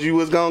president told you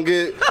was going to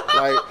get,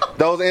 like,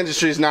 those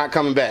industries not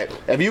coming back.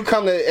 If you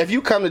come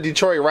to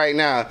Detroit right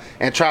now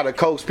and try to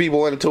coax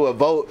people into a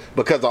vote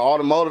because the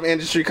automotive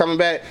industry coming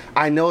back,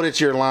 I know that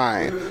you're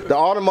lying. The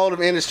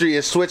automotive industry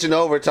is switching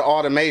over to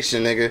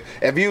automation, nigga.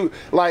 If you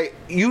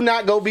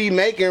not going to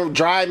be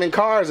driving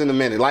cars in a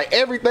minute. Like,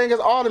 everything is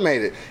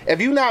automated. If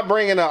you're not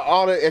bringing an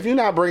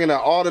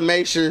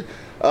automation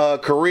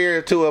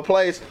career to a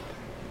place,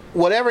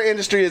 whatever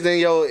industry is in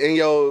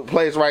your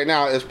place right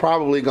now is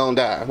probably gonna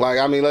die. Like,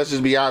 I mean, let's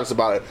just be honest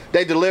about it.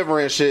 They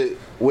delivering shit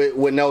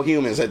with no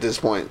humans at this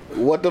point.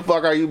 What the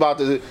fuck are you about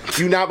to do?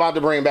 You're not about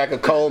to bring back a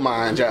coal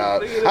mine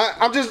job.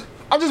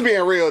 I'm just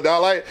being real,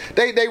 dog. Like,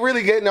 they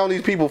really getting on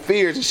these people's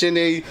fears and shit.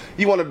 And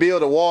you want to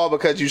build a wall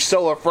because you're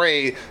so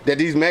afraid that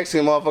these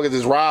Mexican motherfuckers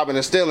is robbing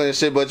and stealing and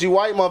shit. But you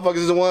white motherfuckers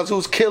is the ones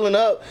who's killing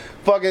up,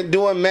 fucking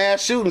doing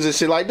mass shootings and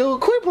shit. Like, dude,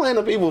 quit playing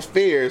on people's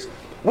fears.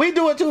 We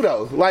do it too,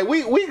 though. Like,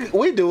 we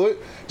do it.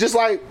 Just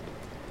like,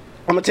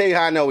 I'm gonna tell you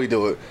how I know we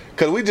do it.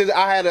 Cause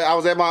I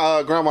was at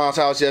my grandma's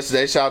house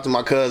yesterday. Shout out to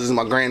my cousins,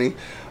 my granny.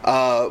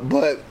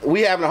 But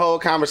we having a whole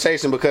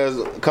conversation because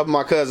a couple of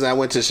my cousins, I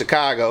went to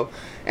Chicago,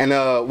 and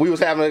we was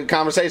having a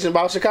conversation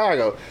about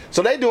Chicago.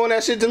 So they doing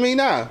that shit to me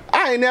now.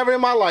 I ain't never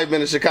in my life been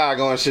to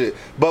Chicago and shit.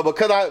 But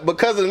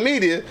because of the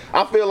media,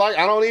 I feel like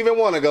I don't even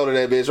want to go to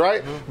that bitch,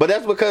 right? Mm-hmm. But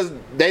that's because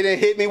they didn't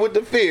hit me with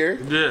the fear.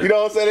 Yeah. You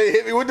know what I'm saying? They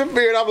hit me with the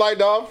fear, and I'm like,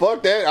 dog,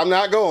 fuck that. I'm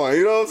not going.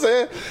 You know what I'm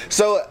saying?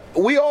 So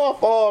we all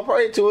fall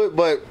prey to it,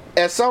 but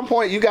at some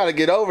point you got to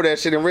get over that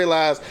shit and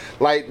realize,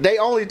 like, they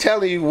only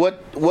telling you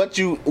what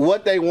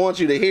they want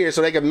you to hear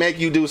so they can make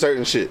you do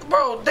certain shit.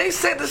 Bro, they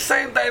said the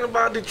same thing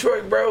about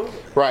Detroit, bro.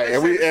 Right. They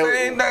said the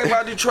same thing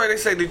about Detroit. They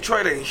say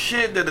Detroit ain't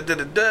shit.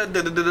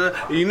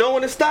 You know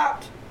when it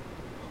stopped?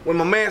 When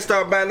my man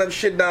started buying up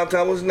shit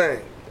downtown. What's his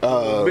name?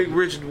 Big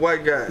rich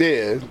white guy.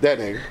 Yeah, that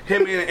nigga.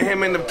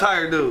 Him and the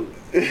tire dude.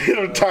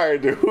 The tire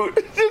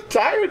dude.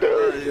 Tire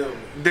dude.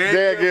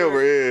 Dan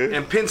Gilbert, yeah.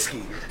 And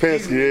Penske.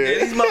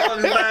 Yeah. These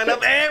motherfuckers buying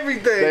up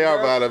everything. They are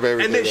buying up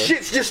everything. And then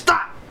shit's just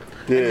stopped.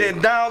 Yeah. And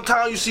then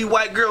downtown you see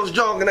white girls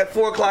jogging at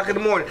 4 o'clock in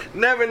the morning.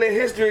 Never in the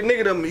history of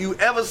niggerdom you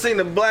ever seen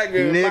a black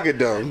girl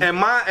niggerdom in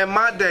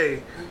my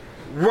day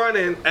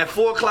running at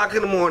 4 o'clock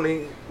in the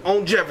morning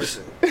on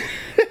Jefferson.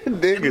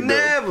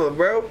 Never,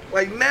 bro.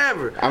 Like,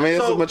 never. I mean,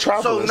 it's a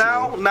metropolis.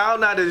 So now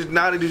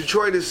that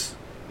Detroit is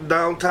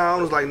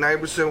downtown, is like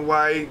 90%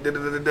 white.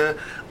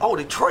 Oh,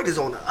 Detroit is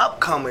on the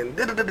upcoming.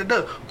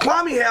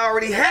 Kwame had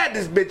already had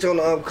this bitch on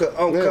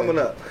the coming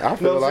up. I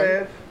feel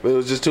like but it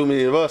was just too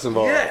many of us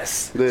involved.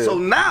 Yes. Yeah. So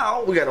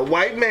now we got a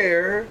white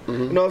mayor.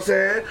 Mm-hmm. You know what I'm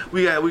saying?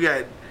 We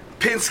got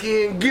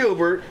Penske and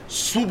Gilbert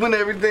swooping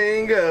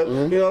everything up.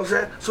 Mm-hmm. You know what I'm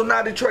saying? So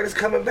now Detroit is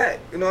coming back.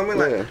 You know what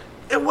I mean? Like,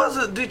 it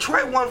wasn't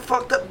Detroit wasn't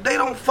fucked up. They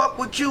don't fuck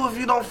with you if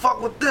you don't fuck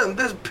with them.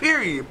 This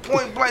period,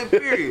 point blank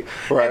period.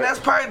 Right. And that's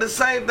probably the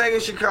same thing in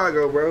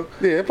Chicago, bro.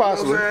 Yeah,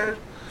 possibly. You know what I'm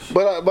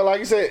saying? But like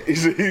you said,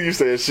 you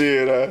said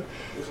shit.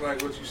 It's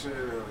like what you said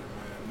earlier, man.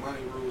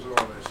 Money rules all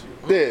that shit.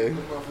 Yeah.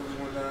 The motherfuckers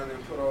went down there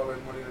and put all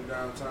that money in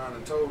downtown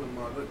and told them,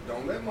 look,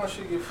 don't let my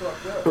shit get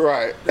fucked up.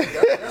 Right.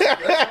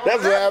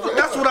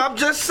 That's what I'm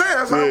just saying.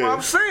 That's what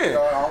I'm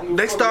saying.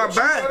 They start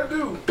buying.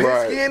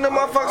 Penske and the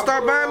motherfuckers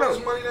start buying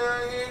them. Money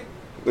down here.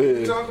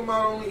 We talking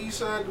about on the east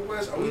side, the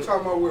west. We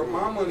talking about where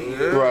my money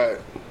is. Right.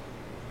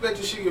 Let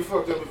your shit get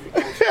fucked up if you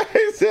want to.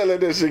 He said let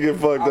that shit get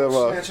fucked up.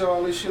 I'll snatch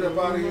all this shit up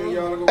out of here and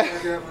y'all are going to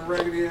have a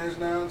raggedy ass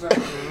downtown.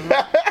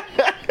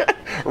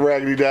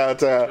 Raggedy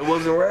downtown. It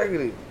wasn't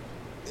raggedy.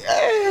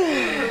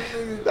 I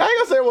ain't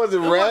gonna say it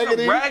wasn't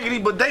raggedy. It wasn't raggedy,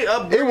 but they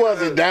up. It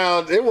wasn't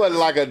down. It wasn't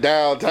like a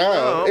downtown.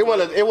 No,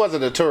 it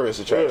wasn't a tourist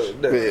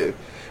attraction. Yeah.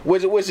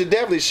 Which it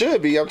definitely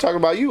should be. I'm talking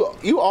about you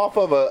off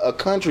of a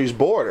country's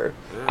border.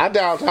 Yeah. Our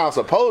downtown's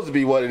supposed to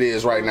be what it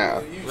is right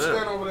now. You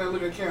stand over there and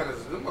look at Canada.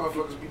 Them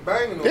motherfuckers be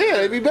banging over there.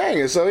 They be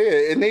banging. So yeah,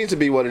 it needs to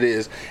be what it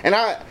is. And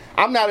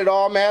I'm not at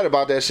all mad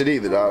about that shit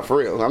either, dog. For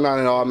real. I'm not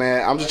at all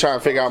mad. I'm just trying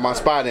to figure out my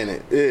spot in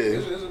it. Yeah.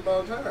 It's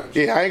about time.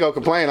 Yeah, I ain't gonna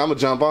complain. I'm gonna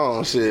jump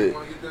on shit. You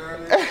want to get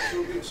down there?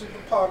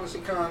 partnership of policy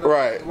conduct.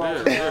 Right.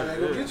 They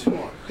go get you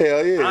one.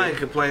 Hell yeah. I ain't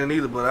complaining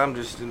either, but I'm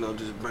just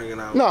just bringing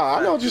out. No,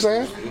 I know what you're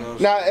saying.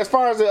 Now, as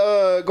far as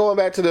going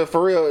back to the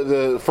for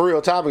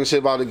real topic and shit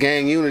about the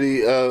gang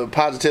unity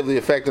positively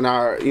affecting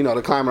our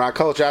the climate, our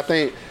culture, I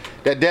think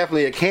that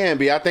definitely it can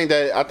be. I think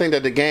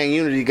that the gang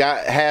unity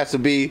has to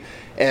be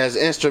as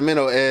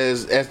instrumental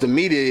as the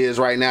media is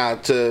right now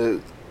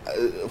to,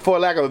 for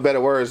lack of a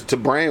better words, to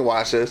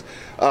brainwash us,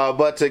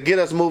 but to get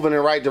us moving in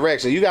the right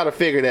direction. You got to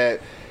figure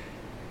that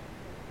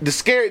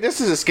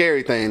this is a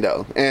scary thing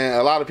though, and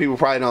a lot of people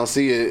probably don't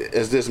see it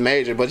as this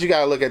major, but you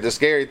got to look at the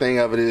scary thing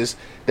of it is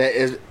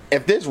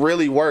if this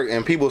really worked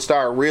and people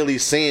start really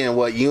seeing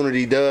what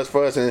unity does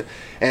for us, and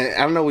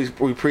I know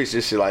we preach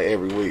this shit like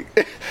every week.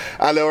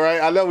 I know,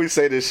 right? I know we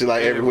say this shit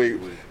like every week.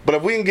 But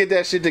if we can get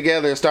that shit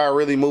together and start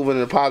really moving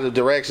in a positive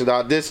direction,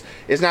 dog, this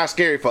it's not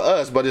scary for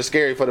us, but it's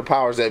scary for the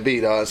powers that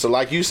be, dog. So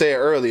like you said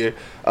earlier,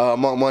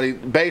 Monk Money,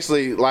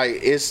 basically like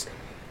it's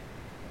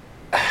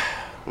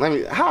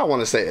how I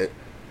want to say it.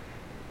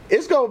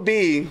 It's gonna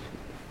be,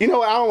 I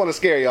don't want to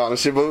scare y'all and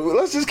shit, but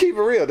let's just keep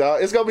it real,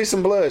 dog. It's gonna be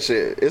some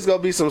bloodshed. It's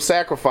gonna be some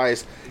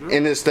sacrifice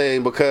in this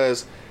thing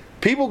because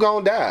people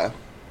gonna die.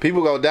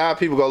 People gonna die.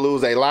 People gonna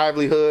lose their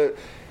livelihood.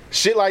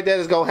 Shit like that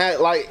is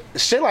gonna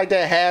shit like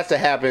that has to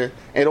happen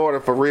in order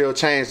for real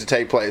change to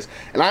take place.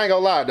 And I ain't gonna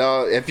lie,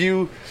 dog.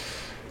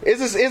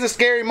 It's a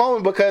scary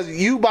moment because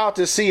you about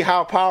to see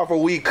how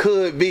powerful we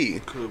could be.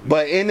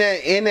 But in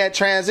that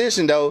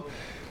transition though,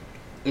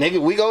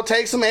 nigga, we gonna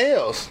take some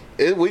L's.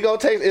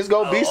 It's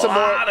gonna be some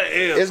more.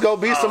 It's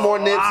gonna be some more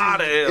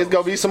Nipseys. It's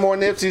gonna be some more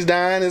Nipseys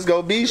dying. It's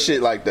gonna be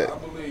shit like that. I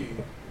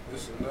believe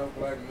there's enough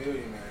black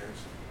millionaires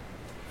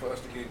for us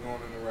to get going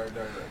in the right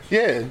direction.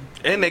 Yeah.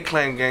 And they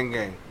claim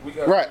gang.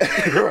 Right.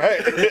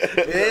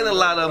 And a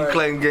lot of them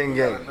claim gang. We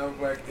got enough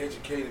black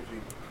educated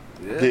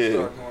people. Yeah. To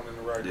start going in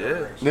the right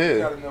direction. Yeah. We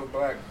got enough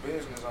black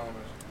business owners.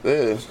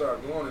 Yeah. To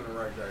start going in the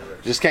right direction.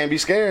 Just can't be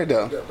scared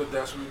though. Yeah, but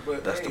that's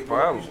the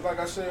problem. Like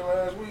I said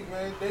last week,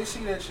 man, they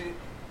see that shit.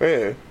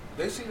 Yeah.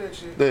 They see that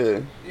shit. Yeah.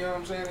 You know what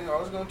I'm saying? And all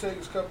it's gonna take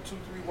is a couple, 2,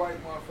 3 white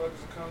motherfuckers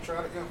to come try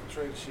to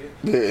infiltrate the shit.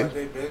 Yeah. Like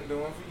they've been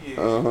doing for years.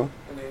 Uh-huh.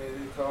 And then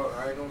it's called,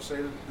 I ain't gonna say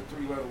the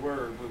 3-letter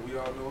word, but we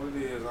all know what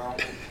it is. I don't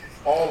want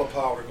all the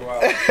power to go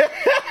out.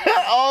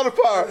 All the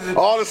power.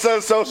 All of a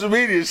sudden social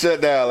media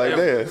shut down like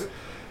that.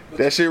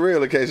 That shit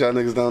real in case y'all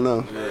niggas don't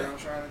know. Yeah, I'm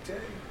trying to tell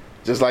you.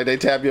 Just like they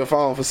tap your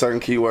phone for certain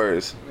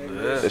keywords.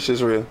 Yeah. That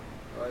shit's real.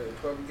 Like the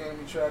Public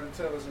Enemy tried to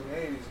tell us in the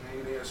 80s,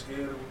 nigga, they are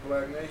scared of a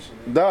black nation.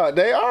 Dog,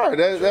 they are.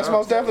 That's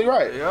most definitely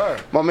right. They are.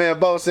 My man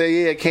Bo said,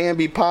 yeah, it can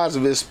be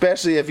positive,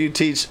 especially if you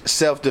teach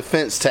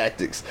self-defense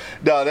tactics.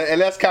 Dog,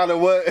 and that's kind of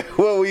what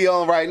we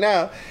on right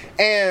now.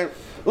 And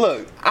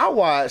look, I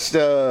watched,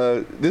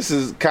 this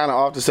is kind of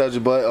off the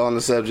subject, but on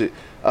the subject.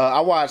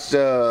 I watched,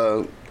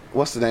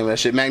 what's the name of that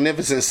shit?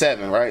 Magnificent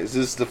Seven, right? This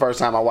is the first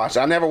time I watched it.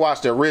 I never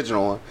watched the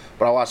original one,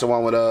 but I watched the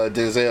one with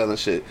Denzel and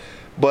shit.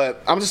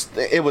 But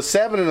it was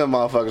 7 of them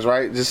motherfuckers,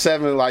 right? Just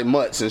 7 like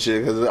mutts and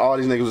shit, because all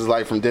these niggas was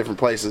like from different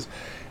places.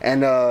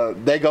 And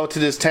they go to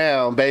this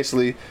town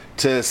basically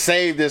to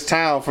save this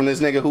town from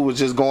this nigga who was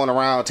just going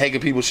around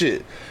taking people's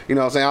shit. You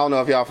know what I'm saying? I don't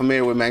know if y'all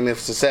familiar with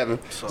Magnificent Seven.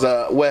 It's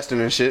a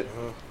Western and shit.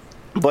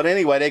 But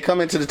anyway, they come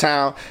into the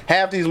town.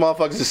 Half these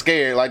motherfuckers are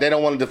scared. Like, they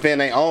don't want to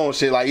defend their own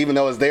shit, like, even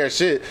though it's their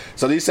shit.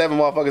 So these 7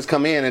 motherfuckers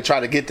come in and try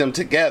to get them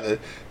together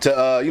to,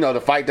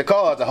 to fight the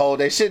cause, to hold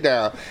their shit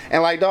down.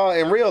 And, like, dog,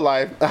 in real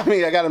life, I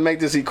mean, I got to make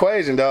this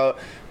equation, dog.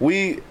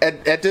 We,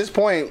 at this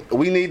point,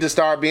 we need to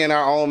start being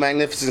our own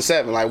Magnificent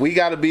Seven. Like, we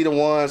got to be the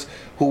ones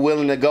who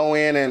willing to go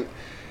in and,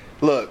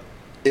 look,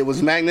 it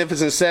was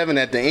Magnificent Seven.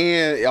 At the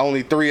end,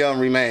 only 3 of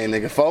them remained.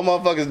 Nigga, 4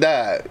 motherfuckers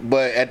died.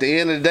 But at the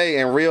end of the day,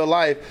 in real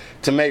life,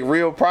 to make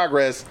real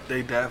progress,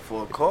 they died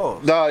for a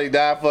cause. Dog, they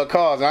died for a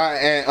cause.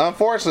 And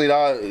unfortunately,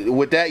 dog,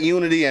 with that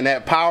unity and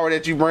that power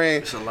that you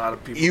bring, it's a lot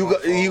of people.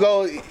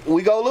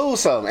 We go lose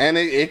something. And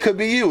it could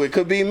be you, it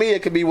could be me,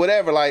 it could be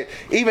whatever. Like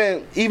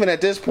even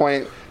at this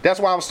point, that's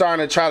why I'm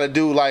starting to try to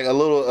do like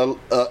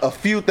a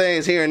few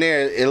things here and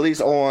there, at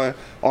least on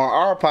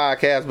our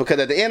podcast, because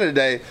at the end of the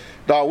day,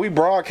 dog, we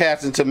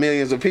broadcasting to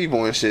millions of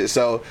people and shit.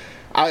 So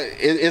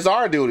it's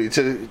our duty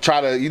to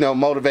try to,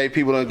 motivate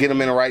people and get them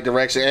in the right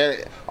direction.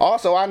 And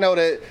also, I know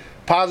that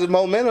positive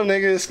momentum,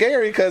 nigga, is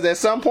scary because at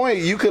some point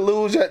you could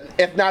lose,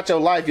 if not your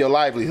life, your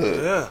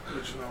livelihood. Yeah.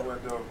 But you know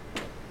what, though?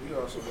 We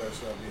also got to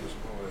stop being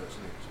some ass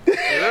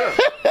niggas.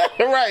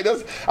 Yeah. Right.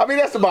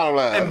 That's the bottom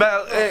line.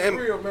 And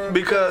real, man.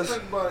 Because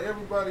think about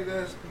everybody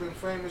that's been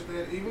famous,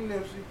 that even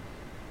Nipsey,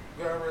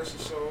 God rest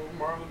his soul,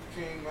 Martin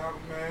Luther King,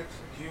 Malcolm X,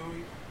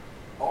 Huey,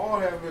 all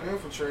have been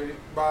infiltrated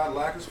by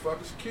lack of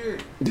fucking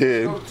security.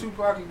 Yeah. Go to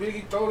Tupac and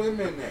Biggie, throw them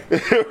in there.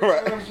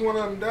 Right. Sometimes one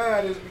of them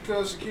died is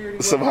because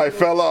security. Somebody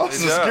fell off.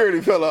 Some security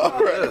fell off.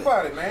 Right. Think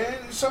about it, man.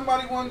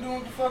 Somebody wasn't doing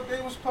what the fuck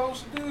they was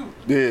supposed to do.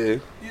 Yeah. You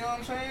know what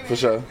I'm saying? For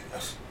sure.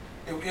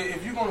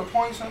 If you're gonna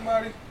point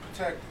somebody,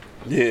 protect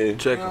them. Yeah.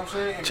 Check You know what I'm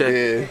saying? Check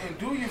it. And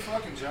do your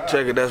fucking job.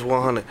 Check it. That's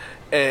 100.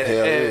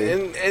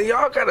 And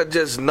y'all gotta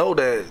just know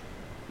that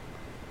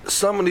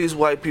some of these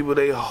white people,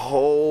 their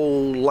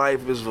whole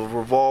life is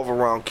revolve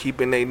around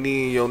keeping their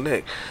knee in your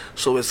neck.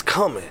 So it's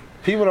coming.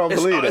 People don't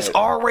believe that. It's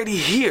already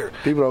here.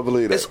 People don't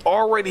believe that. It's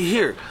already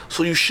here.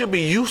 So you should be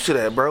used to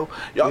that, bro.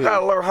 Y'all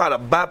gotta learn how to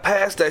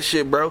bypass that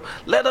shit, bro.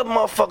 Let them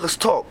motherfuckers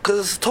talk. Cause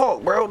it's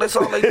talk, bro. That's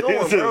all they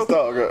doing, bro.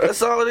 Talk, right?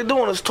 That's all they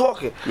doing is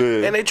talking.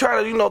 Yeah. And they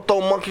try to, throw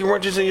monkey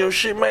wrenches in your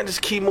shit, man.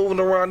 Just keep moving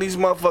around these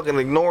motherfuckers and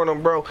ignoring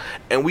them, bro.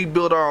 And we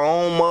build our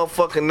own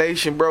motherfucking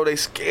nation, bro. They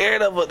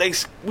scared of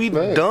us. We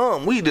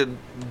dumb. We the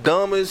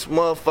dumbest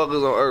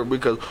motherfuckers on earth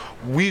because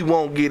we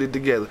won't get it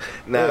together.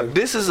 Now,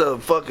 this is a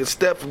fucking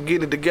step from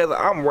getting it together.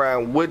 I'm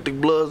riding with the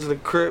Bloods and the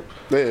Crip.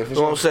 Yeah, you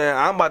know what I'm saying?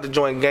 I'm about to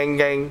join gang.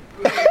 You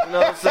know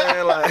what I'm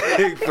saying?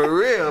 Like, for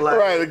real. Like,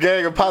 right, the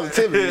gang of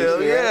positivity.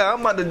 Hell yeah,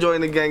 I'm about to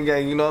join the gang.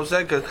 You know what I'm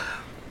saying? Because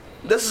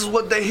this is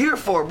what they here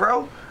for,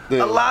 bro.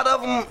 Yeah. A lot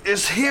of them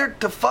is here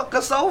to fuck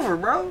us over,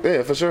 bro.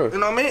 Yeah, for sure. You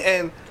know what I mean?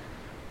 And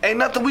ain't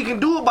nothing we can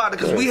do about it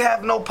because we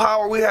have no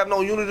power, we have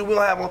no unity, we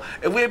don't have no.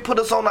 If we put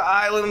us on the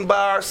island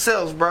by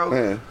ourselves,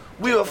 bro,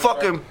 we will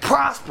fucking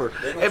prosper.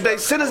 If they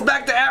send us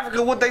back to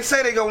Africa, what they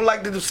say they gonna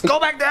like to do, go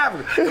back to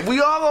Africa. If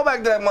we all go back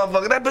to that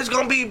motherfucker, that bitch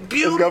gonna be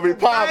beautiful. It's gonna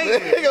be popping.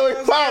 It's gonna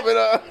be popping.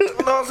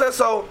 You know what I'm saying?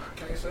 So.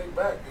 Can't say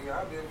back, nigga.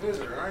 I'll be a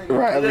visitor.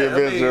 I'll be a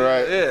visitor,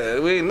 right? Yeah,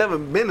 we ain't never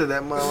been to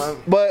that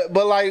motherfucker.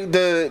 But like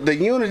the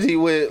unity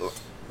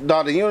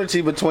the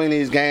unity between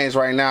these gangs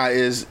right now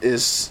is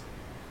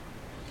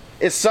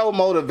it's so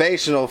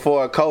motivational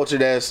for a culture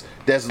that's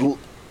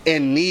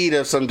in need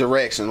of some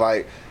direction.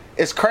 Like,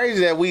 it's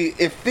crazy that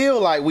it feel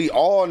like we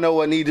all know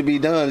what need to be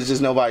done. It's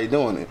just nobody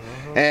doing it.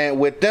 Mm-hmm. And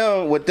with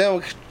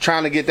them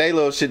trying to get their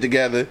little shit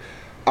together,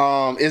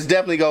 it's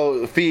definitely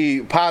go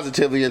feed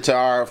positively into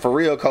our for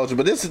real culture.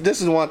 But this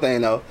is one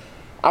thing though.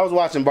 I was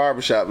watching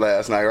Barbershop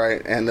last night,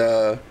 right? And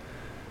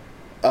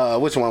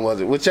which one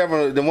was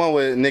it? The one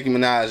with Nicki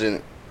Minaj in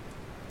it.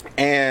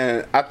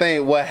 And I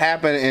think what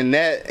happened in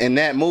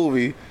that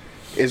movie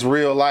is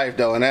real life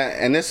though,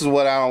 and this is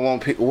what I don't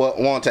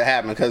want to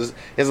happen, because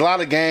there's a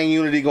lot of gang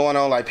unity going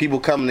on, like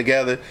people coming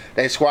together,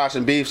 they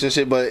squashing beefs and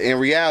shit. But in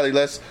reality,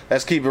 let's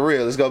keep it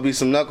real. There's gonna be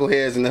some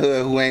knuckleheads in the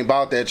hood who ain't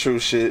about that true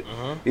shit.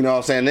 You know what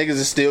I'm saying? Niggas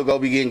is still gonna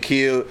be getting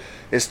killed.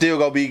 It's still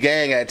gonna be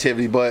gang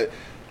activity. But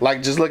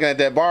like just looking at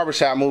that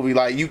Barbershop movie,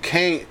 like you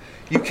can't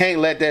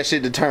let that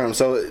shit deter them.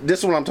 So this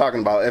is what I'm talking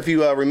about. If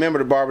you remember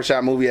the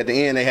Barbershop movie, at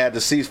the end they had the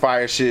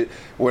ceasefire shit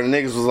where the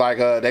niggas was like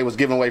they was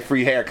giving away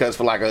free haircuts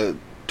for like a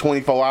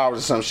 24 hours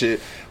or some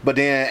shit. But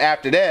then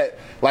after that,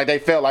 like they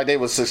felt like they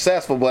was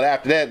successful, but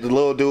after that, the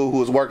little dude who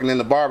was working in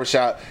the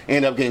barbershop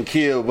ended up getting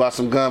killed by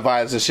some gun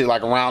violence and shit,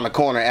 like around the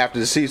corner after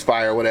the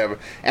ceasefire or whatever.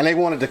 And they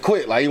wanted to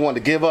quit. Like, he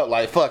wanted to give up.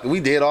 Like, fuck it, we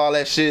did all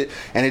that shit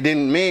and it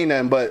didn't mean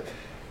nothing. But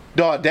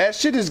dog, that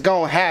shit is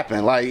gonna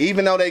happen. Like,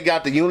 even though they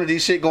got the unity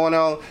shit going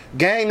on,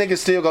 gang niggas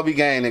still gonna be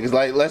gang niggas.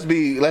 Like, let's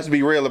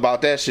be real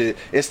about that shit.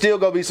 It's still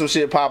gonna be some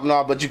shit popping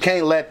off, but you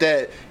can't let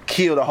that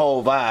kill the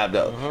whole vibe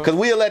though. Cause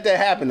we'll let that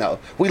happen though.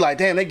 We like,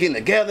 damn, they getting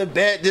together,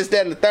 bet this,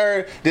 that, and the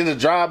third. Then the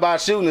drive-by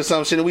shooting or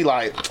some shit, and we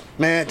like,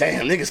 man,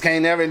 damn, niggas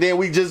can't never. And then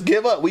we just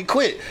give up. We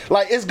quit.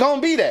 Like, it's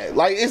gonna be that.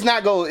 Like, it's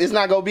not gonna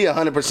be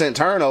 100%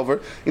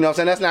 turnover. You know what I'm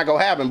saying? That's not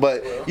gonna happen.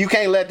 But you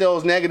can't let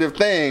those negative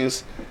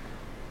things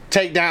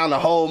take down the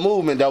whole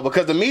movement though,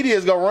 because the media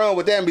is gonna run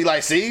with that and be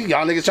like, see,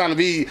 y'all niggas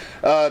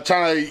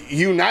trying to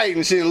unite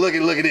and shit. And look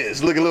at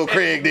this, look at little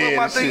Craig there.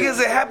 My thing is,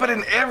 it happened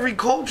in every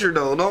culture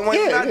though.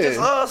 Not just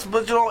us,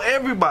 but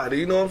everybody.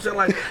 You know what I'm saying?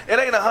 Like, it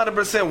ain't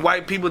 100%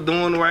 white people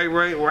doing the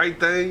right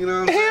thing. You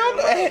know what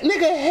I'm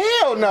saying?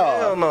 Hell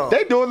no.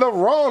 They doing the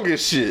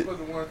wrongest shit.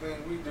 Look at one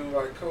thing we do,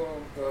 like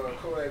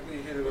Kodak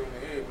Lee hit it on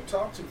the head. We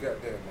talk too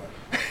goddamn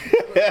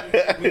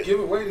much. We give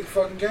away the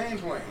fucking game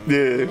plan.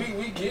 Yeah.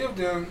 We give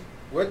them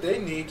what they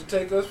need to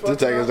take us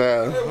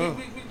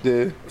down.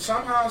 Yeah,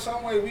 somehow,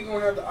 some way, we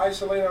gonna have to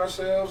isolate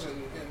ourselves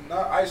and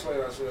not isolate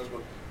ourselves,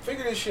 but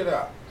figure this shit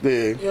out. Yeah.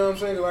 You know what I'm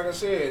saying? Like I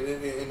said,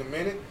 in a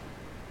minute,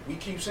 we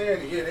keep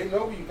saying it. Yeah, they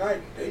know we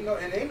uniting. They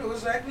know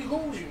exactly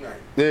who's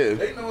uniting. Yeah.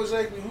 They know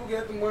exactly who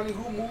got the money,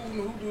 who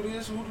moving, who do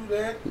this, who do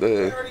that. Yeah.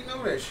 They already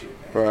know that shit,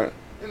 man. Right.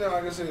 You know,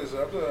 like I said, it's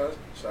up to us.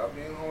 Stop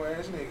being whole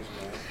ass niggas,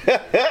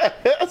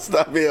 man.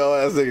 Stop being whole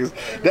ass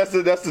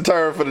niggas. That's the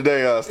term for the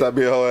day. Stop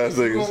being whole ass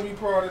niggas. If you gonna be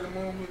part of the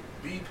movement,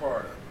 be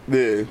part of it. Yeah.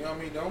 You know what I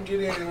mean? Don't get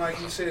in and like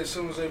he said, as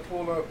soon as they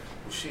pull up, well,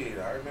 shit,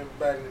 I remember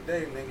back in the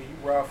day, nigga,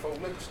 you robbed 4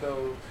 liquor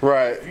stores.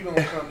 Right. If you don't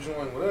come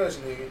join with us,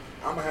 nigga,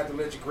 I'm gonna have to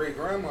let your great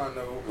grandma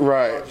know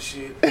about the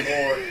shit.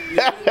 Or,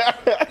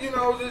 you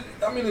know,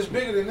 I mean, it's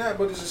bigger than that,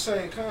 but it's the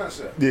same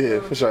concept. Yeah, you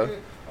know for sure.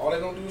 All they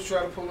gonna do is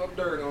try to pull up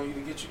dirt on you to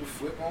get you to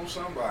flip on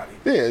somebody.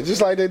 Yeah,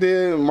 just like they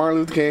did Martin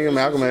Luther King and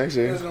Malcolm X.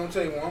 Yeah. It's gonna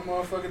take one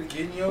motherfucker to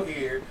get in your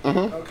ear.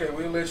 Okay,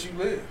 we'll let you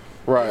live.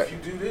 Right. If you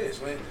do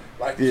this, man.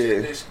 Like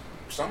you said,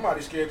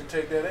 somebody's scared to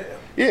take that L.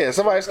 Yeah,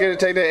 somebody's scared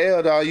to take that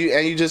L, dog.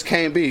 You just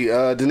can't be.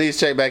 Denise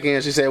checked back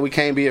in. She said we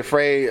can't be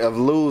afraid of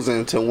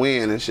losing to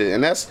win and shit.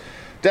 And that's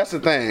the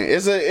thing.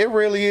 It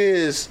really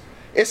is.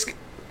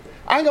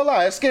 I ain't gonna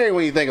lie, it's scary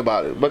when you think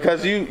about it,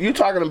 because you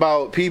talking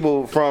about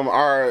people from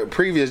our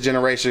previous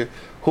generation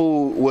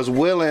who was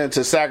willing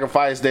to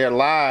sacrifice their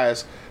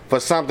lives for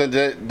something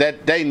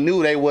that they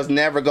knew they was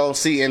never gonna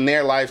see in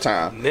their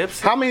lifetime. Nipsey.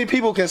 How many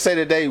people can say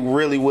that they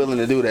really willing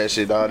to do that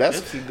shit, dog?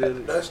 Nipsey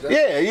did it.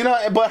 Yeah, you know,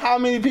 but how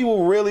many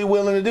people really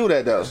willing to do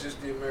that, though? That's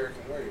just the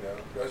American way,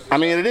 though. I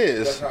mean, it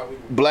is. That's how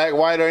black,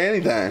 white, or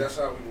anything. That's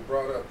how we were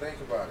brought up. Think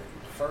about it.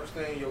 The first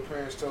thing your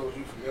parents told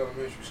you from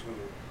elementary school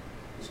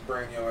is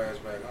bring your ass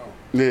back home.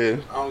 Yeah.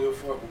 I don't give a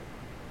fuck.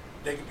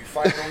 They could be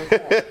fighting on the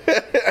corner.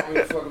 I don't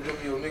give a fuck if them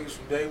your niggas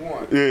from day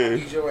one. Yeah. I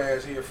need your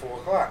ass here 4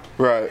 o'clock.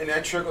 Right. And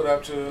that trickled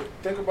up to,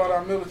 think about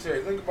our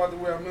military. Think about the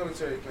way our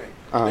military think.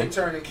 They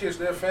turn and kiss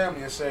their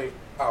family and say,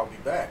 I'll be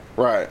back.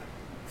 Right.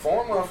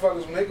 Foreign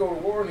motherfuckers, when they go to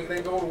war, nigga,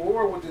 they go to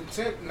war with the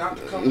intent not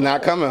to come home.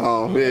 Not coming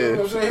home, yeah. You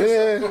know what I'm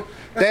saying? Yeah.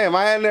 Damn,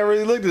 I had never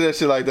really looked at that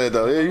shit like that,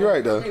 though. Yeah, you're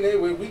right, though. I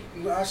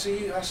mean, I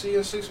see you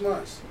in 6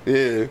 months.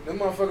 Yeah. Them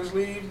motherfuckers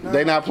leave.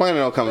 They not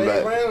planning on coming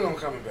back. They ain't planning on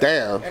coming back.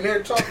 Damn. And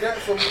they're talking that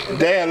from...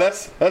 Damn,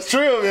 that's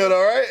true of you,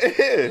 though, right?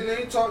 And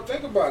they talk,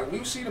 think about it.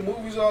 We see the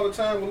movies all the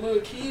time with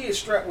little kids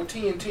strapped with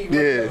TNT right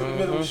in the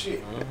middle of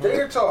shit.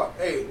 They're taught,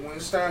 hey, when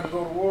it's time to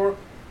go to war,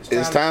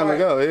 it's time to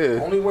go,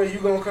 yeah. Only way you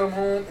gonna come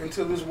home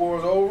until this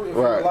war's over. If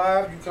you're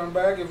alive, you come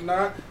back. If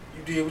not,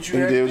 you did what you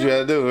had to do. You did what you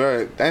had to do,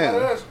 right.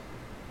 Damn.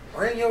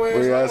 Bring your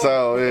ass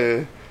home.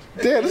 Yeah.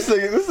 Damn, this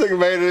nigga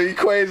made an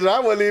equation.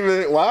 I wasn't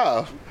even,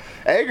 wow.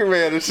 Angry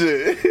man and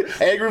shit.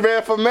 Angry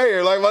man for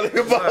mayor, like my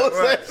nigga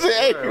Bo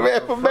said. Angry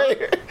man for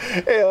mayor.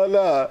 Hell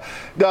nah.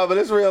 No, but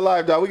it's real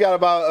life, dog. We got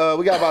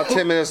about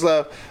 10 minutes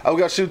left. We're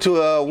gonna shoot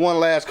to one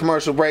last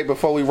commercial break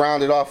before we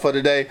round it off for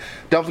today.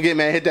 Don't forget,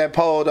 man, hit that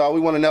poll, dog. We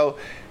want to know,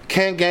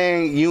 can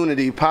gang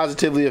unity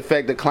positively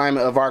affect the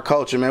climate of our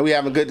culture, man? We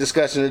having a good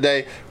discussion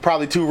today.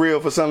 Probably too real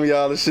for some of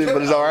y'all and shit, but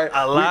it's all right.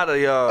 A lot of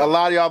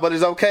y'all, but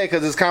it's okay,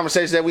 because it's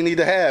conversation that we need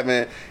to have,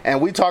 man.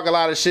 And we talk a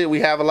lot of shit. We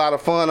have a lot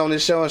of fun on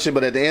this show and shit,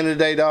 but at the end of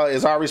the day, dog,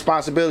 it's our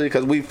responsibility,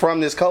 because we from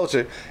this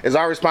culture. It's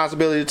our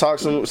responsibility to talk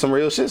some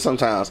real shit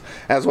sometimes.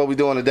 That's what we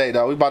doing today,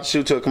 dog. We about to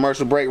shoot to a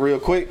commercial break real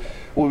quick.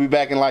 We'll be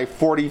back in like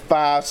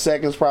 45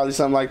 seconds, probably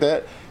something like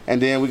that.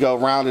 And then we go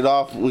round it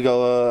off. We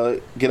go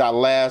get our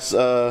last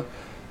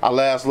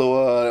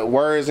little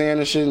words in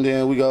and shit, and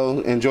then we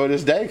go enjoy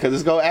this day, because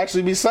it's gonna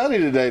actually be sunny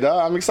today,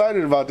 dog. I'm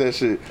excited about that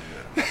shit.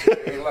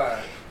 Ain't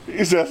lying.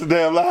 You said that's a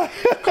damn lie.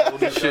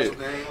 Cold as shit.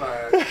 Ain't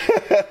lying.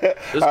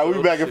 All right, we'll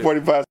be back in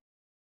 45.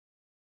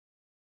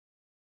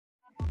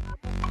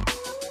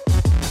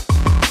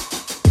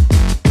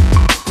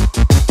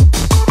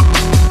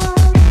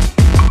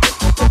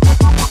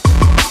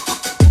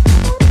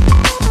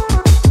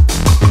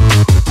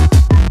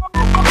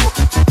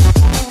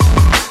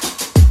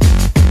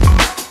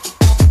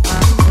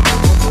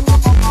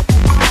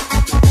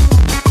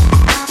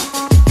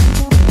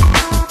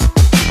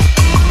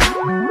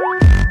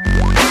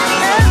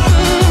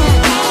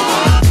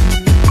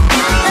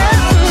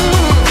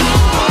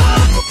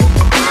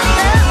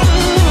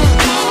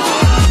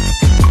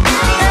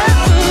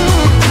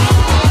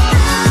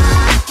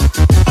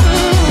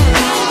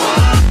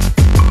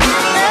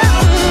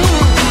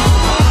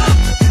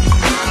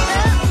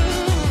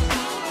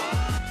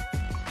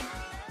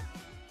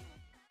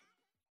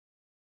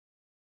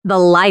 The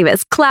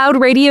livest cloud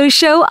radio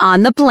show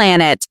on the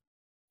planet.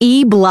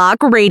 E-Block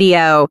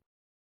Radio.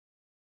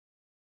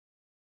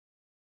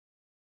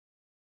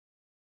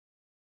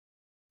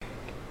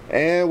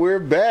 And we're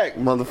back,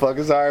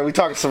 motherfuckers. All right, we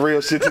talking some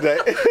real shit today.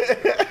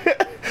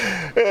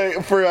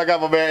 For real, I got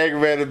my man Angry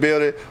Man in the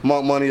building.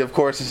 Monk Money, of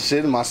course, and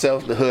shit. And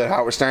myself, the Hood,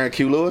 Howard Stern,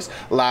 Q Lewis.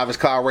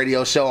 Livest cloud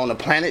radio show on the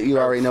planet. You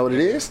already know what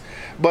it is.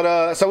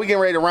 But so we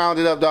getting ready to round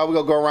it up, dog. We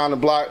gonna go around the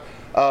block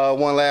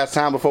one last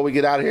time before we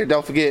get out of here.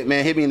 Don't forget,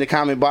 man, hit me in the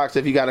comment box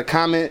if you got a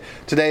comment.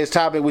 Today's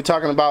topic, we're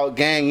talking about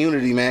gang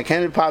unity, man.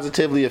 Can it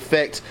positively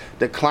affect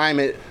the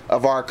climate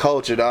of our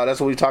culture, dog? That's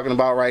what we're talking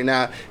about right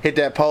now. Hit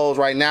that polls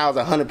right now.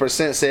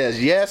 100%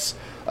 says yes.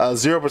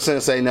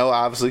 0% say no,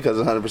 obviously, because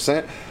it's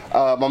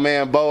 100%. My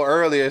man Bo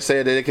earlier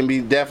said that it can be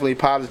definitely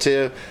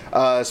positive,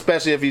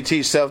 especially if you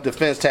teach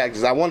self-defense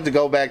tactics. I wanted to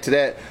go back to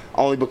that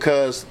only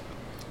because,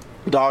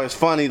 dog, it's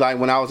funny, like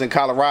when I was in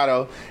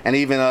Colorado, and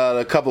even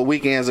a couple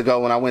weekends ago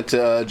when I went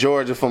to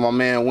Georgia for my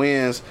man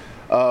Wynn's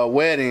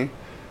wedding.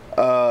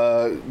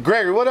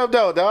 Gregory, what up,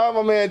 though, dog?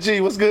 My man G,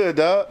 what's good,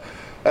 dog?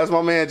 That's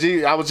my man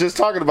G. I was just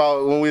talking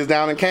about when we was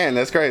down in Canton.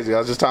 That's crazy. I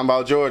was just talking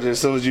about Georgia as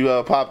soon as you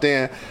popped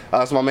in.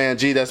 That's my man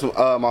G. That's my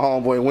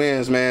homeboy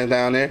Wynn's, man,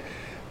 down there.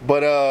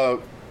 But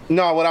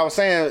no, what I was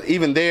saying,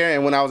 even there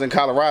and when I was in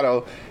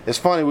Colorado, it's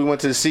funny, we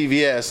went to the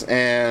CVS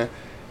and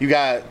you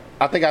got,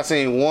 I think I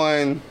seen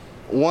one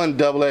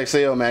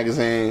XXL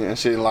magazine and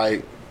shit,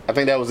 like, I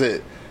think that was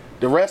it.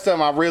 The rest of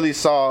them I really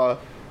saw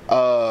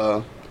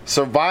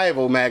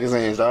survival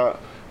magazines, dog,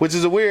 which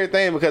is a weird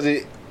thing because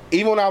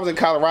even when I was in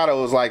Colorado,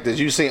 it was like this.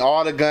 You seen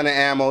all the gun and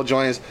ammo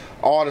joints,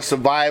 all the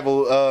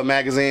survival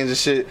magazines and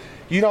shit.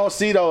 You don't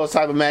see those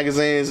type of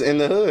magazines in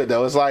the hood,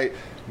 though. It's like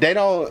they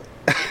don't.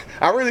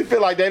 I really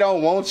feel like they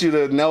don't want you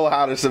to know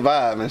how to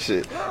survive and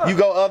shit. You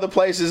go other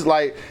places,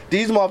 like,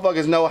 these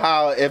motherfuckers know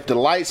how, if the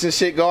lights and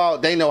shit go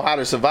out, they know how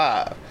to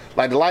survive.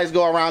 Like, the lights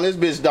go around this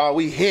bitch, dog,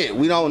 we hit.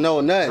 We don't know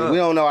nothing. We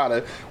don't know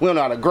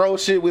how to grow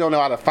shit. We don't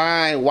know how to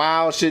find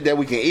wild shit that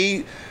we can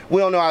eat.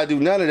 We don't know how to do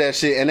none of that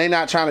shit, and they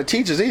not trying to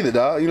teach us either,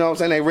 dog. You know what I'm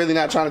saying? They really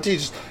not trying to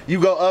teach us. You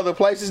go other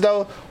places,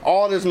 though,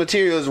 all this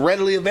material is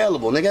readily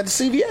available. And they got the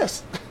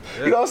CVS.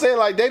 Yeah. You know what I'm saying?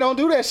 Like, they don't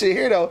do that shit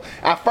here, though.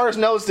 I first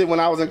noticed it when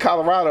I was in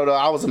Colorado, though.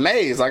 I was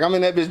amazed. Like, I'm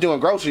in that bitch doing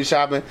grocery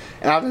shopping,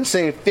 and I've been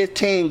seeing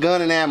 15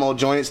 gun and ammo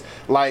joints,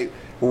 like,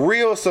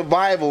 real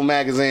survival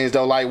magazines,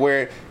 though, like,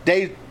 where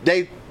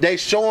they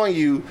showing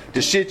you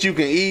the shit you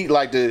can eat,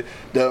 like the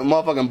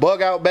motherfucking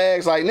bug out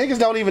bags. Like, niggas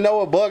don't even know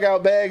what bug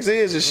out bags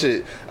is and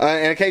shit.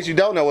 And in case you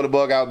don't know what a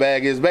bug out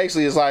bag is,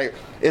 basically it's like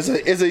it's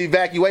an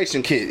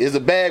evacuation kit. It's a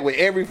bag with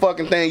every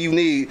fucking thing you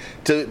need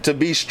to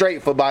be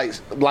straight for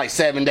like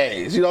 7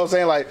 days. You know what I'm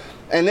saying? Like,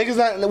 and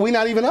niggas we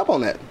not even up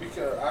on that.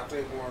 Because I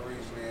think one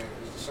reason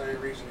is the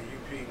same reason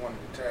the UP wanted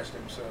to detach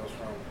themselves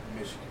from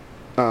Michigan.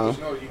 Because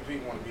you know the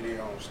UP want to be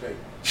their own state.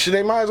 Shit,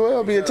 they might as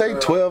well be. It take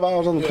 12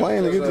 hours on the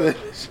plane to get to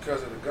that.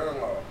 Because of the gun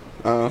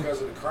law.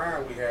 Because of the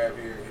crime we have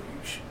here.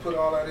 If you put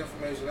all that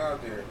information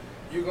out there,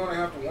 you're going to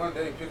have to one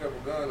day pick up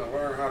a gun and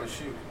learn how to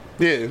shoot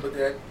it. Yeah. But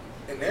that,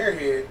 in their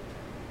head,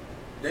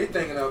 they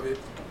thinking of it,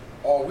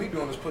 all we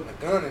doing is putting a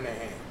gun in their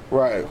hand.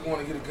 Right. We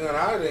want to get a gun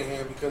out of their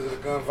hand because of the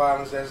gun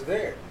violence that's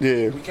there.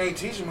 Yeah. We can't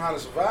teach them how to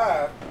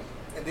survive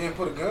and then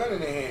put a gun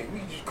in their hand.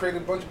 We just create a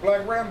bunch of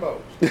black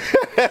Rambos.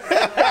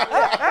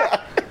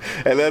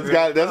 And that's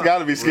got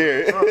to be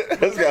scary.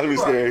 That's got to be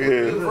scary.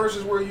 Yeah.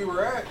 Versus where you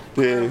were at,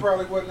 yeah,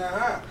 probably wasn't that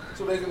high,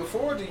 so they can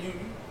afford to. You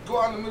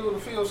go out in the middle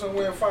of the field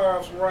somewhere and fire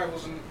off some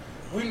rifles, and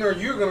we know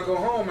you're gonna go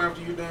home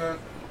after you're done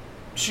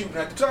shooting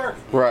at the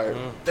target. Right.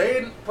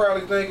 They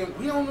probably thinking,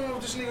 we don't know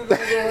if this nigga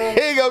gonna go home.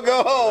 He gonna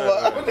go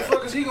home. What the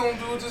fuck is he gonna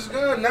do with this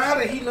gun now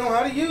that he know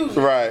how to use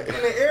it? Right. In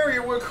the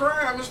area where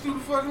crime is through the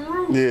fucking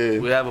roof. Yeah.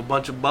 We have a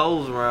bunch of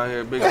bows around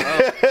here, big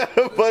bows.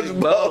 A bunch of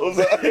bows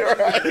out here,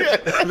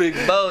 right? Big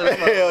bows.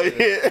 Hell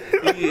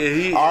yeah.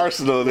 He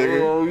Arsenal, nigga.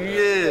 Oh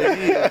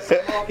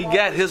yeah. He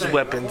got his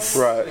weapons.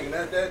 Right.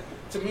 That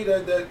to me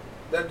that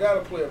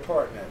gotta play a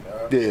part in that,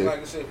 dog. Yeah.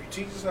 Like I said, if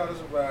you teach us how to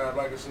survive,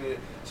 like I said,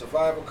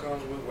 survival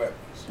comes with weapons.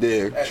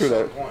 Yeah, at true some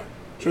that. point.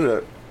 True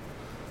that.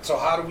 So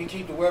how do we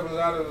keep the weapons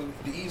out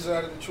of the east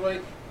side of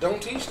Detroit? Don't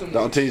teach them.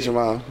 Don't teach them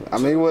out. I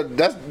mean,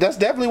 that's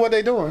definitely what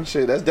they doing.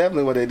 Shit, that's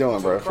definitely what they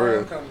doing, bro. For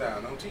real. Come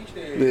down. Don't teach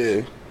their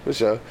yeah, for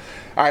sure.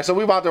 All right, so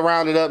we about to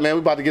round it up, man.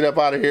 We about to get up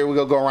out of here. We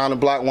gonna go around the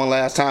block one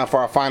last time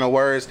for our final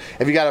words.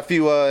 If you got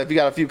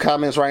a few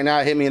comments right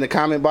now, hit me in the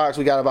comment box.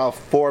 We got about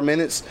 4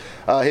 minutes.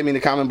 Hit me in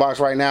the comment box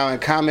right now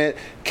and comment.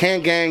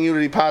 Can gang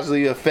unity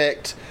positively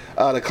affect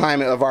the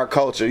climate of our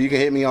culture? You can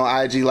hit me on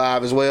IG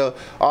Live as well.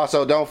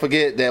 Also, don't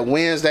forget that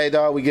Wednesday,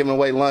 dog, we giving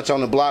away lunch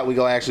on the block. We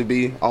gonna actually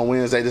be on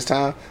Wednesday this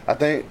time. I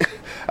think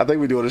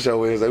we doing the show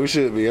Wednesday. We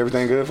should be.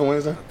 Everything good for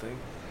Wednesday? I think.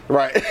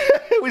 Right.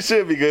 We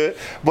should be good.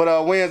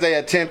 But Wednesday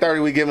at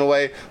 10:30, we giving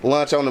away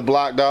lunch on the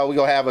block, dog. We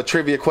gonna have a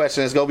trivia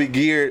question. It's gonna be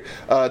geared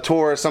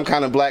towards some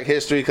kind of black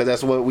history, because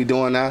that's what we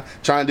doing now.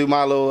 Trying to do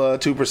my little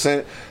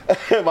 2%,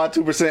 my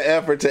 2%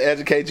 effort to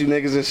educate you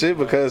niggas and shit,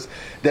 because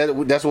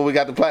that's what we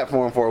got the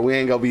platform for. We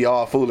ain't gonna be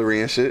all foolery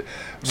and shit.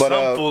 But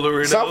some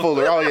foolery. Some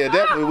foolery. Oh yeah,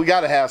 definitely. We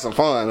gotta have some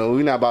fun.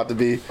 We not about to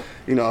be,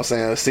 you know what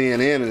I'm saying,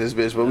 CNN in this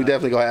bitch, but we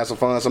definitely gonna have some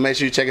fun. So make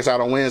sure you check us out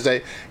on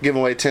Wednesday,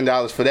 giving away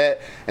 $10 for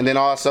that. And then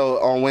also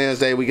on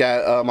Wednesday we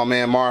got my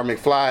man Mar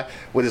McFly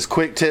with his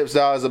quick tips,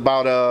 dog.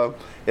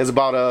 It's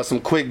about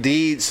some quick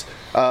deeds,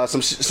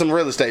 some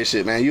real estate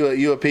shit, man.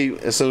 You a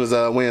peep as soon as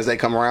Wednesday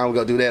come around. We're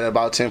gonna do that at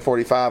about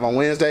 10:45 on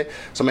Wednesday.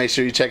 So make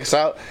sure you check us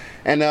out.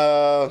 And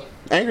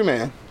Angry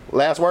Man,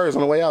 last words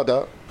on the way out,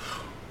 dog.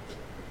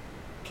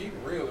 Keep it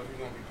real if you're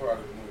gonna be part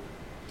of the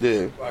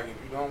movie. Yeah. Like, if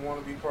you don't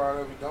want to be part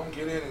of it, don't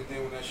get in, and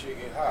then when that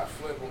shit get hot,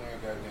 flip on that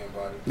goddamn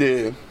body.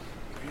 Yeah.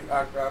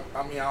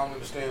 I mean, I don't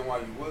understand why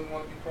you wouldn't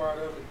want to be part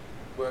of it,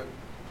 but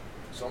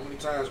so many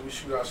times we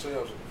shoot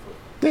ourselves in the foot.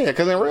 Yeah,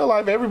 because in real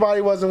life, everybody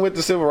wasn't with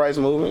the civil rights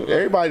movement.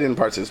 Everybody didn't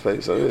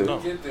participate. So yeah.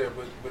 We get there,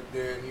 but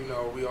then, you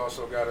know, we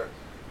also gotta.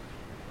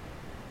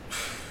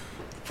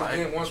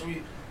 Again,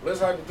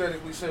 let's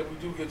hypothetically say we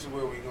do get to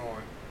where we're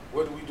going.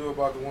 What do we do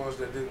about the ones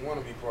that didn't want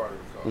to be part of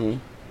the cause? Mm-hmm.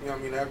 You know what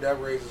I mean?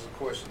 That raises a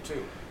question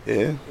too. Yeah.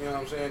 You know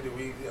what I'm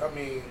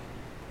saying?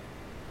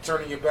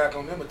 Turning your back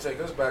on them would take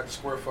us back to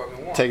square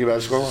fucking one. Take it back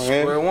to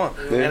square one.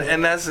 Yeah.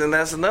 And that's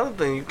another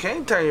thing. You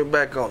can't turn your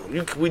back on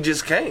them. We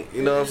just can't.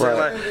 You know what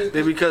I'm saying?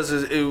 Like, because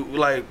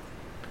like,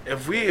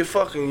 if we a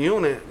fucking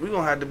unit, we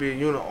gonna have to be a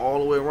unit all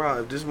the way around.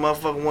 If this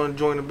motherfucker want to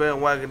join the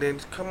bandwagon, then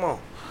come on.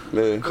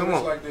 Yeah. Come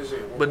on. Like this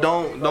here. But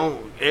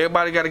don't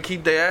everybody got to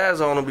keep their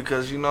eyes on them,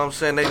 because you know what I'm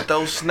saying, they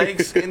throw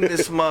snakes in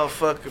this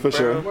motherfucker. For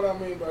sure. What I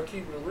mean by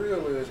keeping it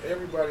real is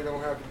everybody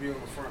don't have to be on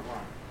the front line.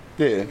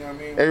 Yeah. You know what I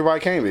mean? Everybody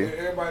can't be.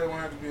 Everybody don't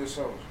have to be a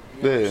soldier.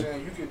 You know what I'm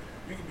saying? You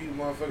could be the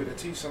motherfucker that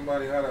teach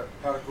somebody how to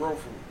grow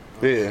food.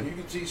 Yeah. You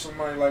can teach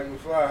somebody like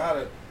McFly how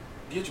to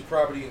get your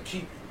property and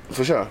keep it.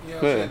 For sure. You know what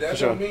I'm saying? That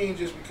don't mean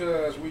just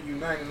because we're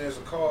uniting as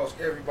a cause,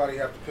 everybody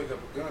have to pick up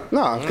a gun.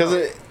 No,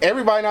 because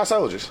everybody not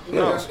soldiers.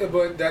 No.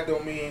 But that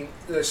don't mean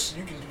that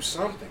you can do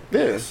something.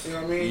 Yes. You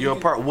know what I mean? Your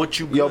part, what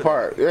you good. Your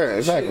part, yeah,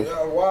 exactly. Shit,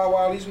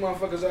 why these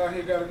motherfuckers out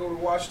here gotta go to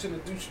Washington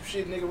and do some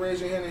shit, nigga,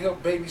 raise your hand and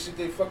help babysit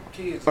their fucking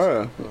kids.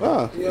 You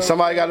know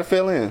somebody got to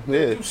fill in.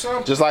 Yeah. Do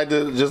something. Just like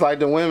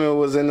the women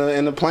was in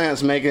the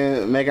plants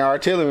making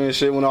artillery and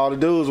shit when all the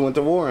dudes went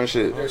to war and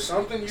shit. There's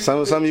something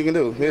something you can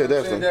do. Yeah,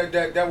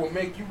 definitely. That will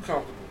make you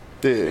comfortable.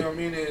 Yeah. You know what I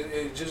mean?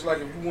 It's just like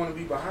if you want to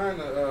be behind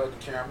the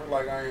camera,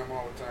 like I am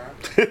all the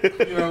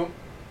time, you know,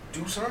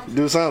 do something.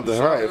 Do something,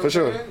 right, for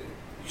sure. You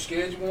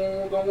scared you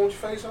don't want your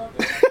face out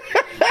there?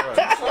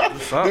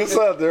 Do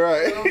something,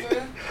 right. You know what I'm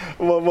saying?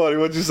 Well, buddy,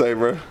 what'd you say,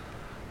 bro?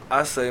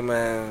 I say,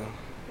 man,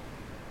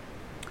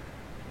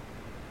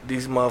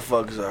 these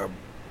motherfuckers are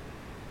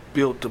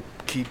built to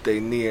keep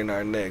their knee in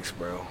our necks,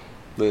 bro.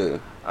 Yeah.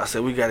 I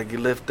said we gotta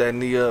lift that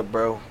knee up,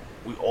 bro.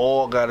 We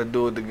all gotta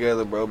do it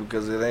together, bro,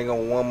 because it ain't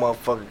gonna one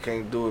motherfucker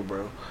can't do it,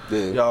 bro.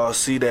 Yeah. Y'all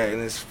see that,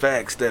 and it's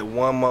facts that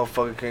one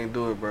motherfucker can't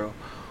do it, bro.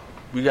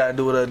 We gotta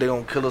do it. They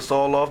gonna kill us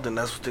all off, then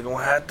that's what they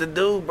gonna have to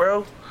do,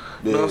 bro.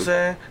 You know what I'm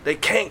saying? They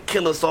can't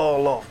kill us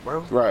all off,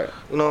 bro. Right.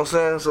 You know what I'm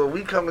saying? So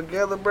we come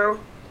together, bro.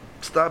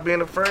 Stop being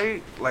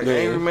afraid. Like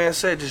Angry Man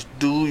said, just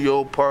do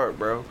your part,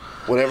 bro.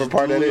 Whatever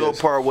part that is. Do your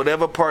part,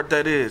 whatever part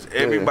that is.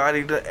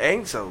 Everybody that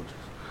ain't soldiers.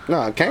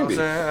 No, it can't be. You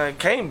know what I'm saying? It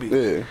can't be. Yeah.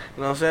 You know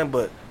what I'm saying?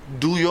 But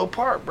do your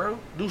part, bro.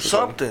 Do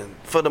something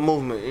for the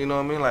movement. You know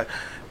what I mean? Like,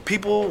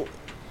 people,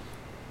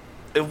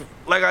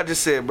 like I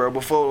just said, bro,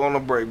 before on the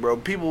break, bro,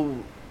 people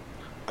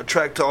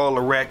attract to all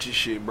the ratchet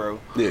shit, bro.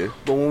 Yeah.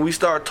 But when we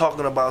start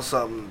talking about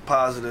something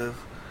positive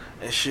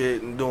and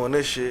shit and doing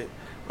this shit,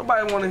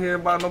 nobody want to hear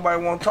about it.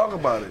 Nobody want to talk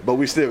about it. But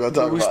we still gonna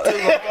talk about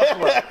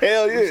it.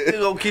 Hell yeah. We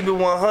still gonna keep it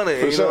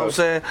 100. You know what I'm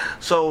saying?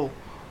 So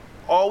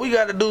all we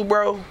got to do,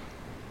 bro,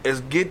 is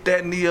get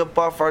that knee up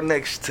off our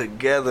necks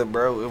together,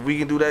 bro. If we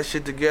can do that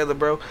shit together,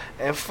 bro,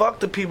 and fuck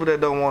the people that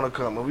don't want to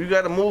come. If you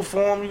got to move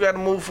for them, you got to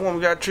move for them.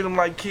 You got to treat them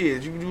like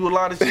kids. You can do a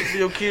lot of shit for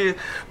your kids,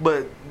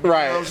 but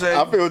right. You know what I'm saying?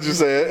 I feel what you're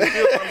saying. You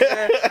feel what I'm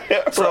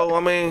saying? So,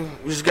 I mean,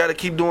 we just got to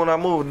keep doing our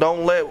move.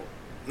 Don't let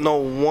no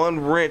one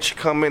wrench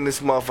come in this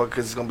motherfucker,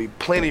 because it's going to be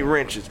plenty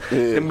wrenches.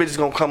 Yeah. Them bitches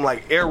going to come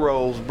like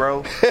arrows,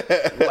 bro.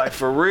 Like,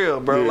 for real,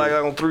 bro. Yeah. Like,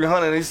 on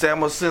 300, they say I'm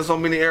going to send so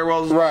many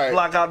arrows to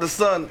block out the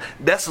sun.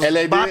 That's and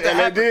they about did, to and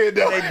happen. they did,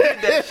 though. They did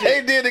that shit.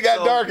 They did. It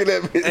got dark in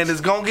that bitch. And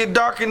it's going to get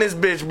dark in this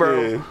bitch,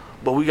 bro. Yeah.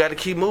 But we got to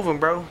keep moving,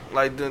 bro.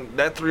 Like,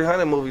 that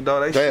 300 movie,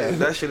 dog,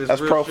 that shit is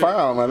that's real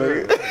profound,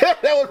 shit. my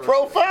nigga. That was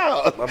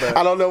profound. My bad.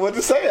 I don't know what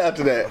to say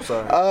after that. I'm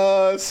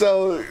sorry.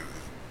 So,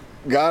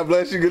 God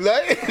bless you. Good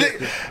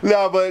night.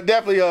 No, but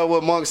definitely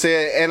what Monk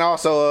said, and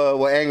also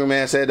what Angry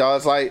Man said, dog.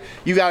 It's like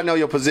you gotta know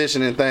your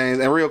position in things.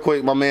 And real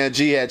quick, my man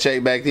G had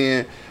checked back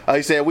then.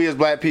 He said, we as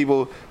black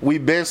people,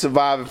 we've been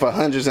surviving for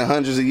hundreds and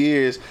hundreds of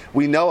years.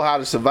 We know how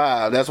to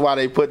survive. That's why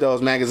they put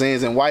those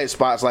magazines in white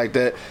spots like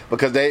that,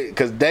 because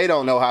they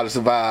don't know how to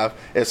survive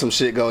if some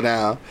shit go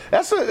down.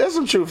 That's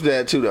some truth to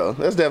that too, though.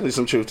 That's definitely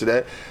some truth to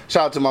that.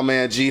 Shout out to my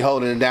man G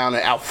holding it down in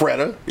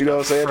Alfreda. You know what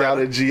I'm saying?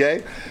 Down in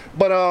GA.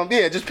 But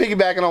yeah, just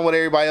piggybacking on what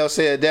everybody else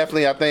said,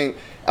 definitely I think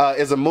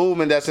is a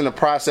movement that's in the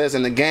process,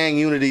 and the gang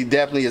unity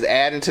definitely is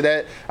adding to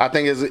that. I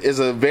think is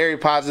a very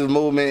positive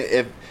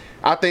movement.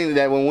 I think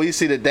that when we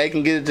see that they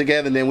can get it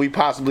together, then we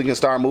possibly can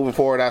start moving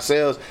forward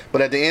ourselves. But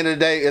at the end of the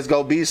day, it's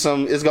gonna be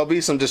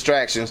some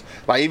distractions.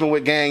 Like even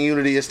with gang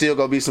unity, it's still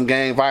gonna be some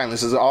gang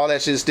violence. All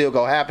that shit is still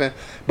gonna happen.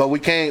 But we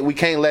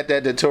can't let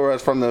that deter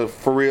us from the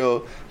for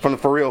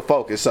real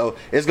focus. So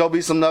it's gonna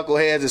be some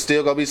knuckleheads. It's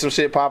still gonna be some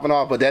shit popping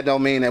off. But that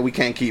don't mean that we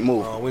can't keep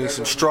moving. We need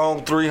some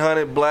strong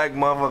 300 black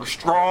motherfuckers.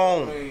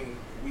 Strong. I mean,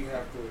 we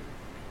have to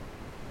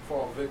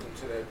fall victim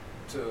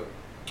to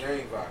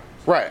gang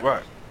violence.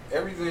 Right.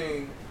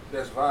 Everything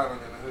that's violent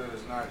in the hood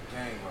is not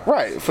gang violence.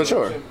 Right, for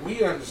sure.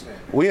 We understand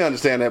that. We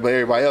understand that, but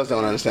everybody else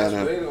don't understand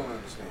that. They don't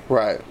understand.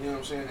 Right. You know what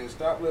I'm saying? And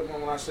stop letting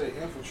when I say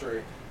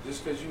infiltrate,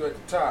 just because you at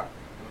the top,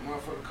 and the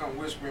motherfucker come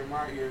whisper in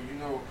my ear, you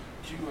know,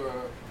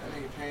 that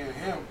nigga paying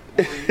him.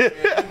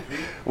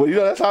 Well, you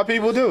know, that's how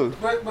people do.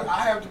 But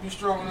I have to be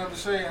strong enough to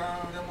say,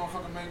 that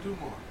motherfucker may do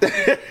more.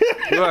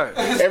 Right.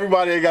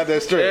 Everybody ain't got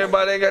that strength.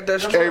 Everybody ain't got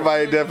that strength.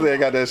 Everybody definitely ain't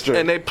got that strength.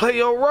 And they play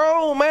your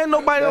role, man.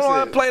 Nobody don't know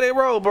how to play their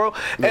role, bro.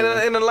 Yeah.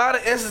 And in a lot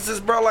of instances,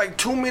 bro, like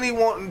too many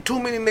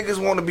niggas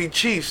want to be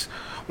chiefs.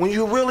 When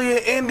you really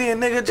an Indian,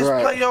 nigga, just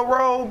play your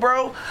role,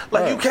 bro.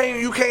 Like you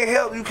can't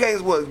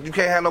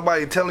have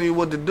nobody telling you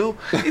what to do.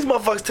 These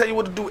motherfuckers tell you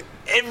what to do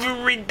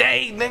every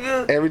day,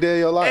 nigga. Every day of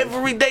your life.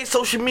 Every day,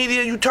 social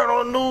media, you turn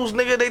on the news,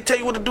 nigga, they tell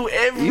you what to do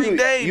every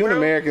day, you bro. an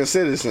American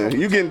citizen.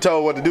 You getting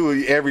told what to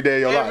do every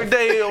day of your life. Every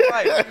day of your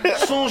life.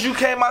 As soon as you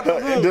came out the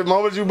room. The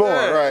moment you born,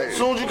 right. As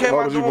soon as you came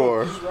out the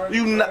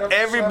room.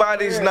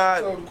 Everybody's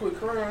not.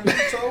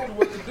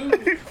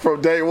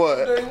 From day one.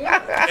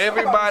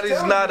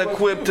 Everybody's not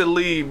equipped to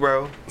lead,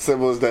 bro.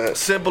 Simple as that.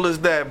 Simple as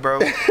that, bro.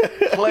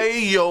 Play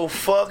your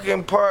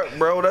fucking part,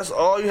 bro. That's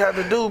all you have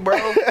to do, bro.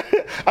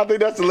 I think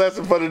that's the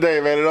lesson for today,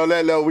 man. And on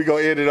that note, we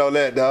gonna end it on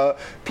that, dog.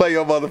 Play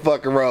your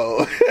motherfucking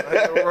role.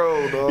 Play your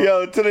role, dog.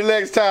 Yo, to the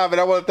next time,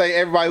 and I want to thank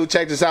everybody who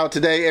checked us out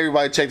today.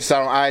 Everybody checked us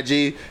out on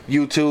IG,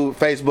 YouTube,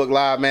 Facebook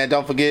Live, man.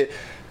 Don't forget,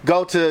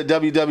 go to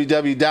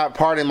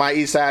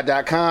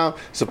www.pardonmyeastside.com.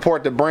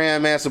 Support the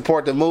brand, man.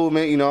 Support the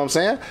movement. You know what I'm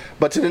saying?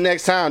 But to the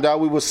next time,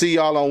 dog, we will see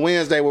y'all on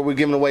Wednesday where we're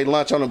giving away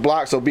lunch on the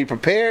block. So be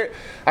prepared.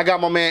 I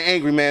got my man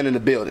Angry Man in the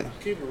building.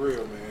 Keep it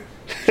real, man.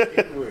 Keep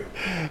it real.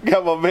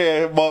 Got my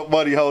man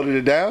Buddy holding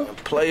it down.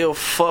 Play your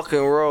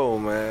fucking role,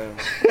 man.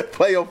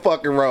 Play your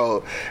fucking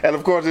role. And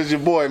of course, it's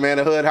your boy, man,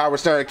 the Hood Howard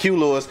Stern, Q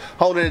Lewis,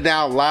 holding it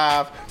down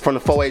live from the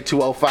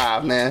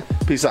 48205, man.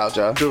 Peace out,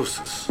 y'all.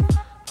 Deuces.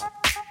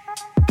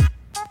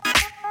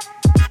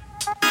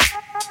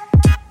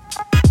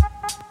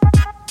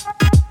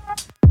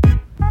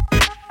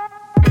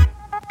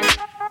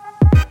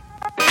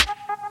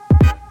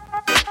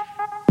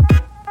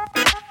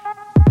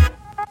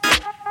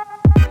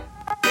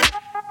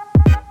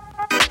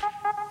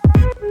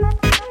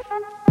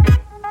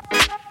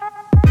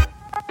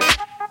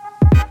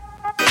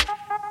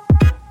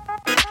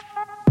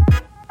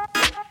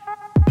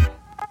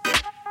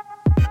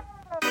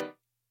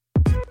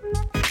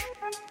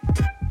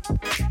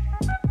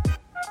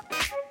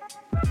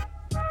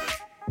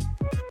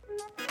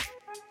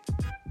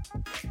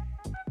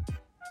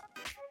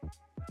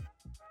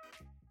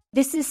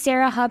 This is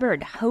Sarah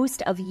Hubbard,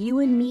 host of You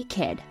and Me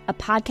Kid, a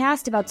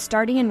podcast about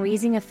starting and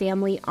raising a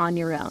family on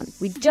your own.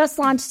 We just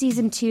launched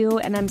season 2,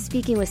 and I'm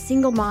speaking with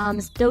single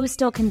moms, those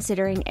still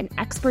considering, and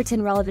experts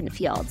in relevant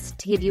fields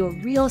to give you a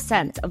real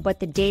sense of what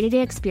the day-to-day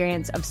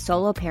experience of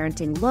solo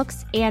parenting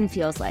looks and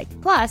feels like.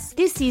 Plus,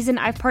 this season,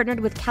 I've partnered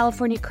with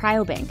California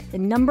Cryobank, the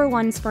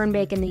 #1 sperm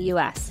bank in the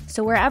U.S.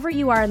 So wherever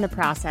you are in the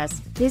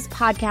process, this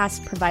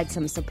podcast provides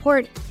some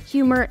support,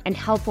 humor, and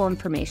helpful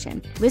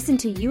information. Listen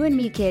to You and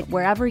Me Kid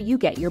wherever you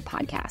get your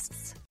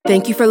podcasts.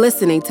 Thank you for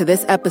listening to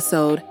this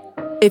episode.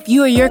 If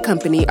you or your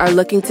company are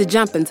looking to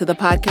jump into the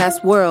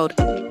podcast world,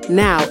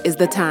 now is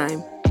the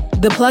time.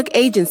 The Plug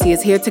Agency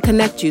is here to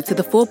connect you to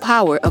the full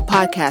power of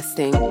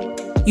podcasting.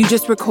 You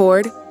just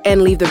record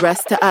and leave the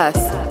rest to us.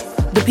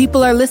 The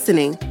people are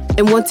listening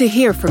and want to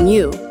hear from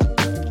you.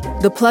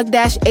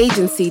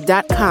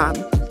 theplug-agency.com.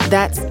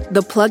 That's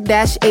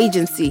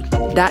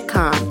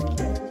theplug-agency.com.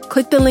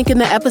 Click the link in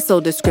the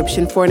episode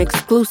description for an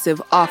exclusive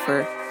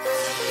offer.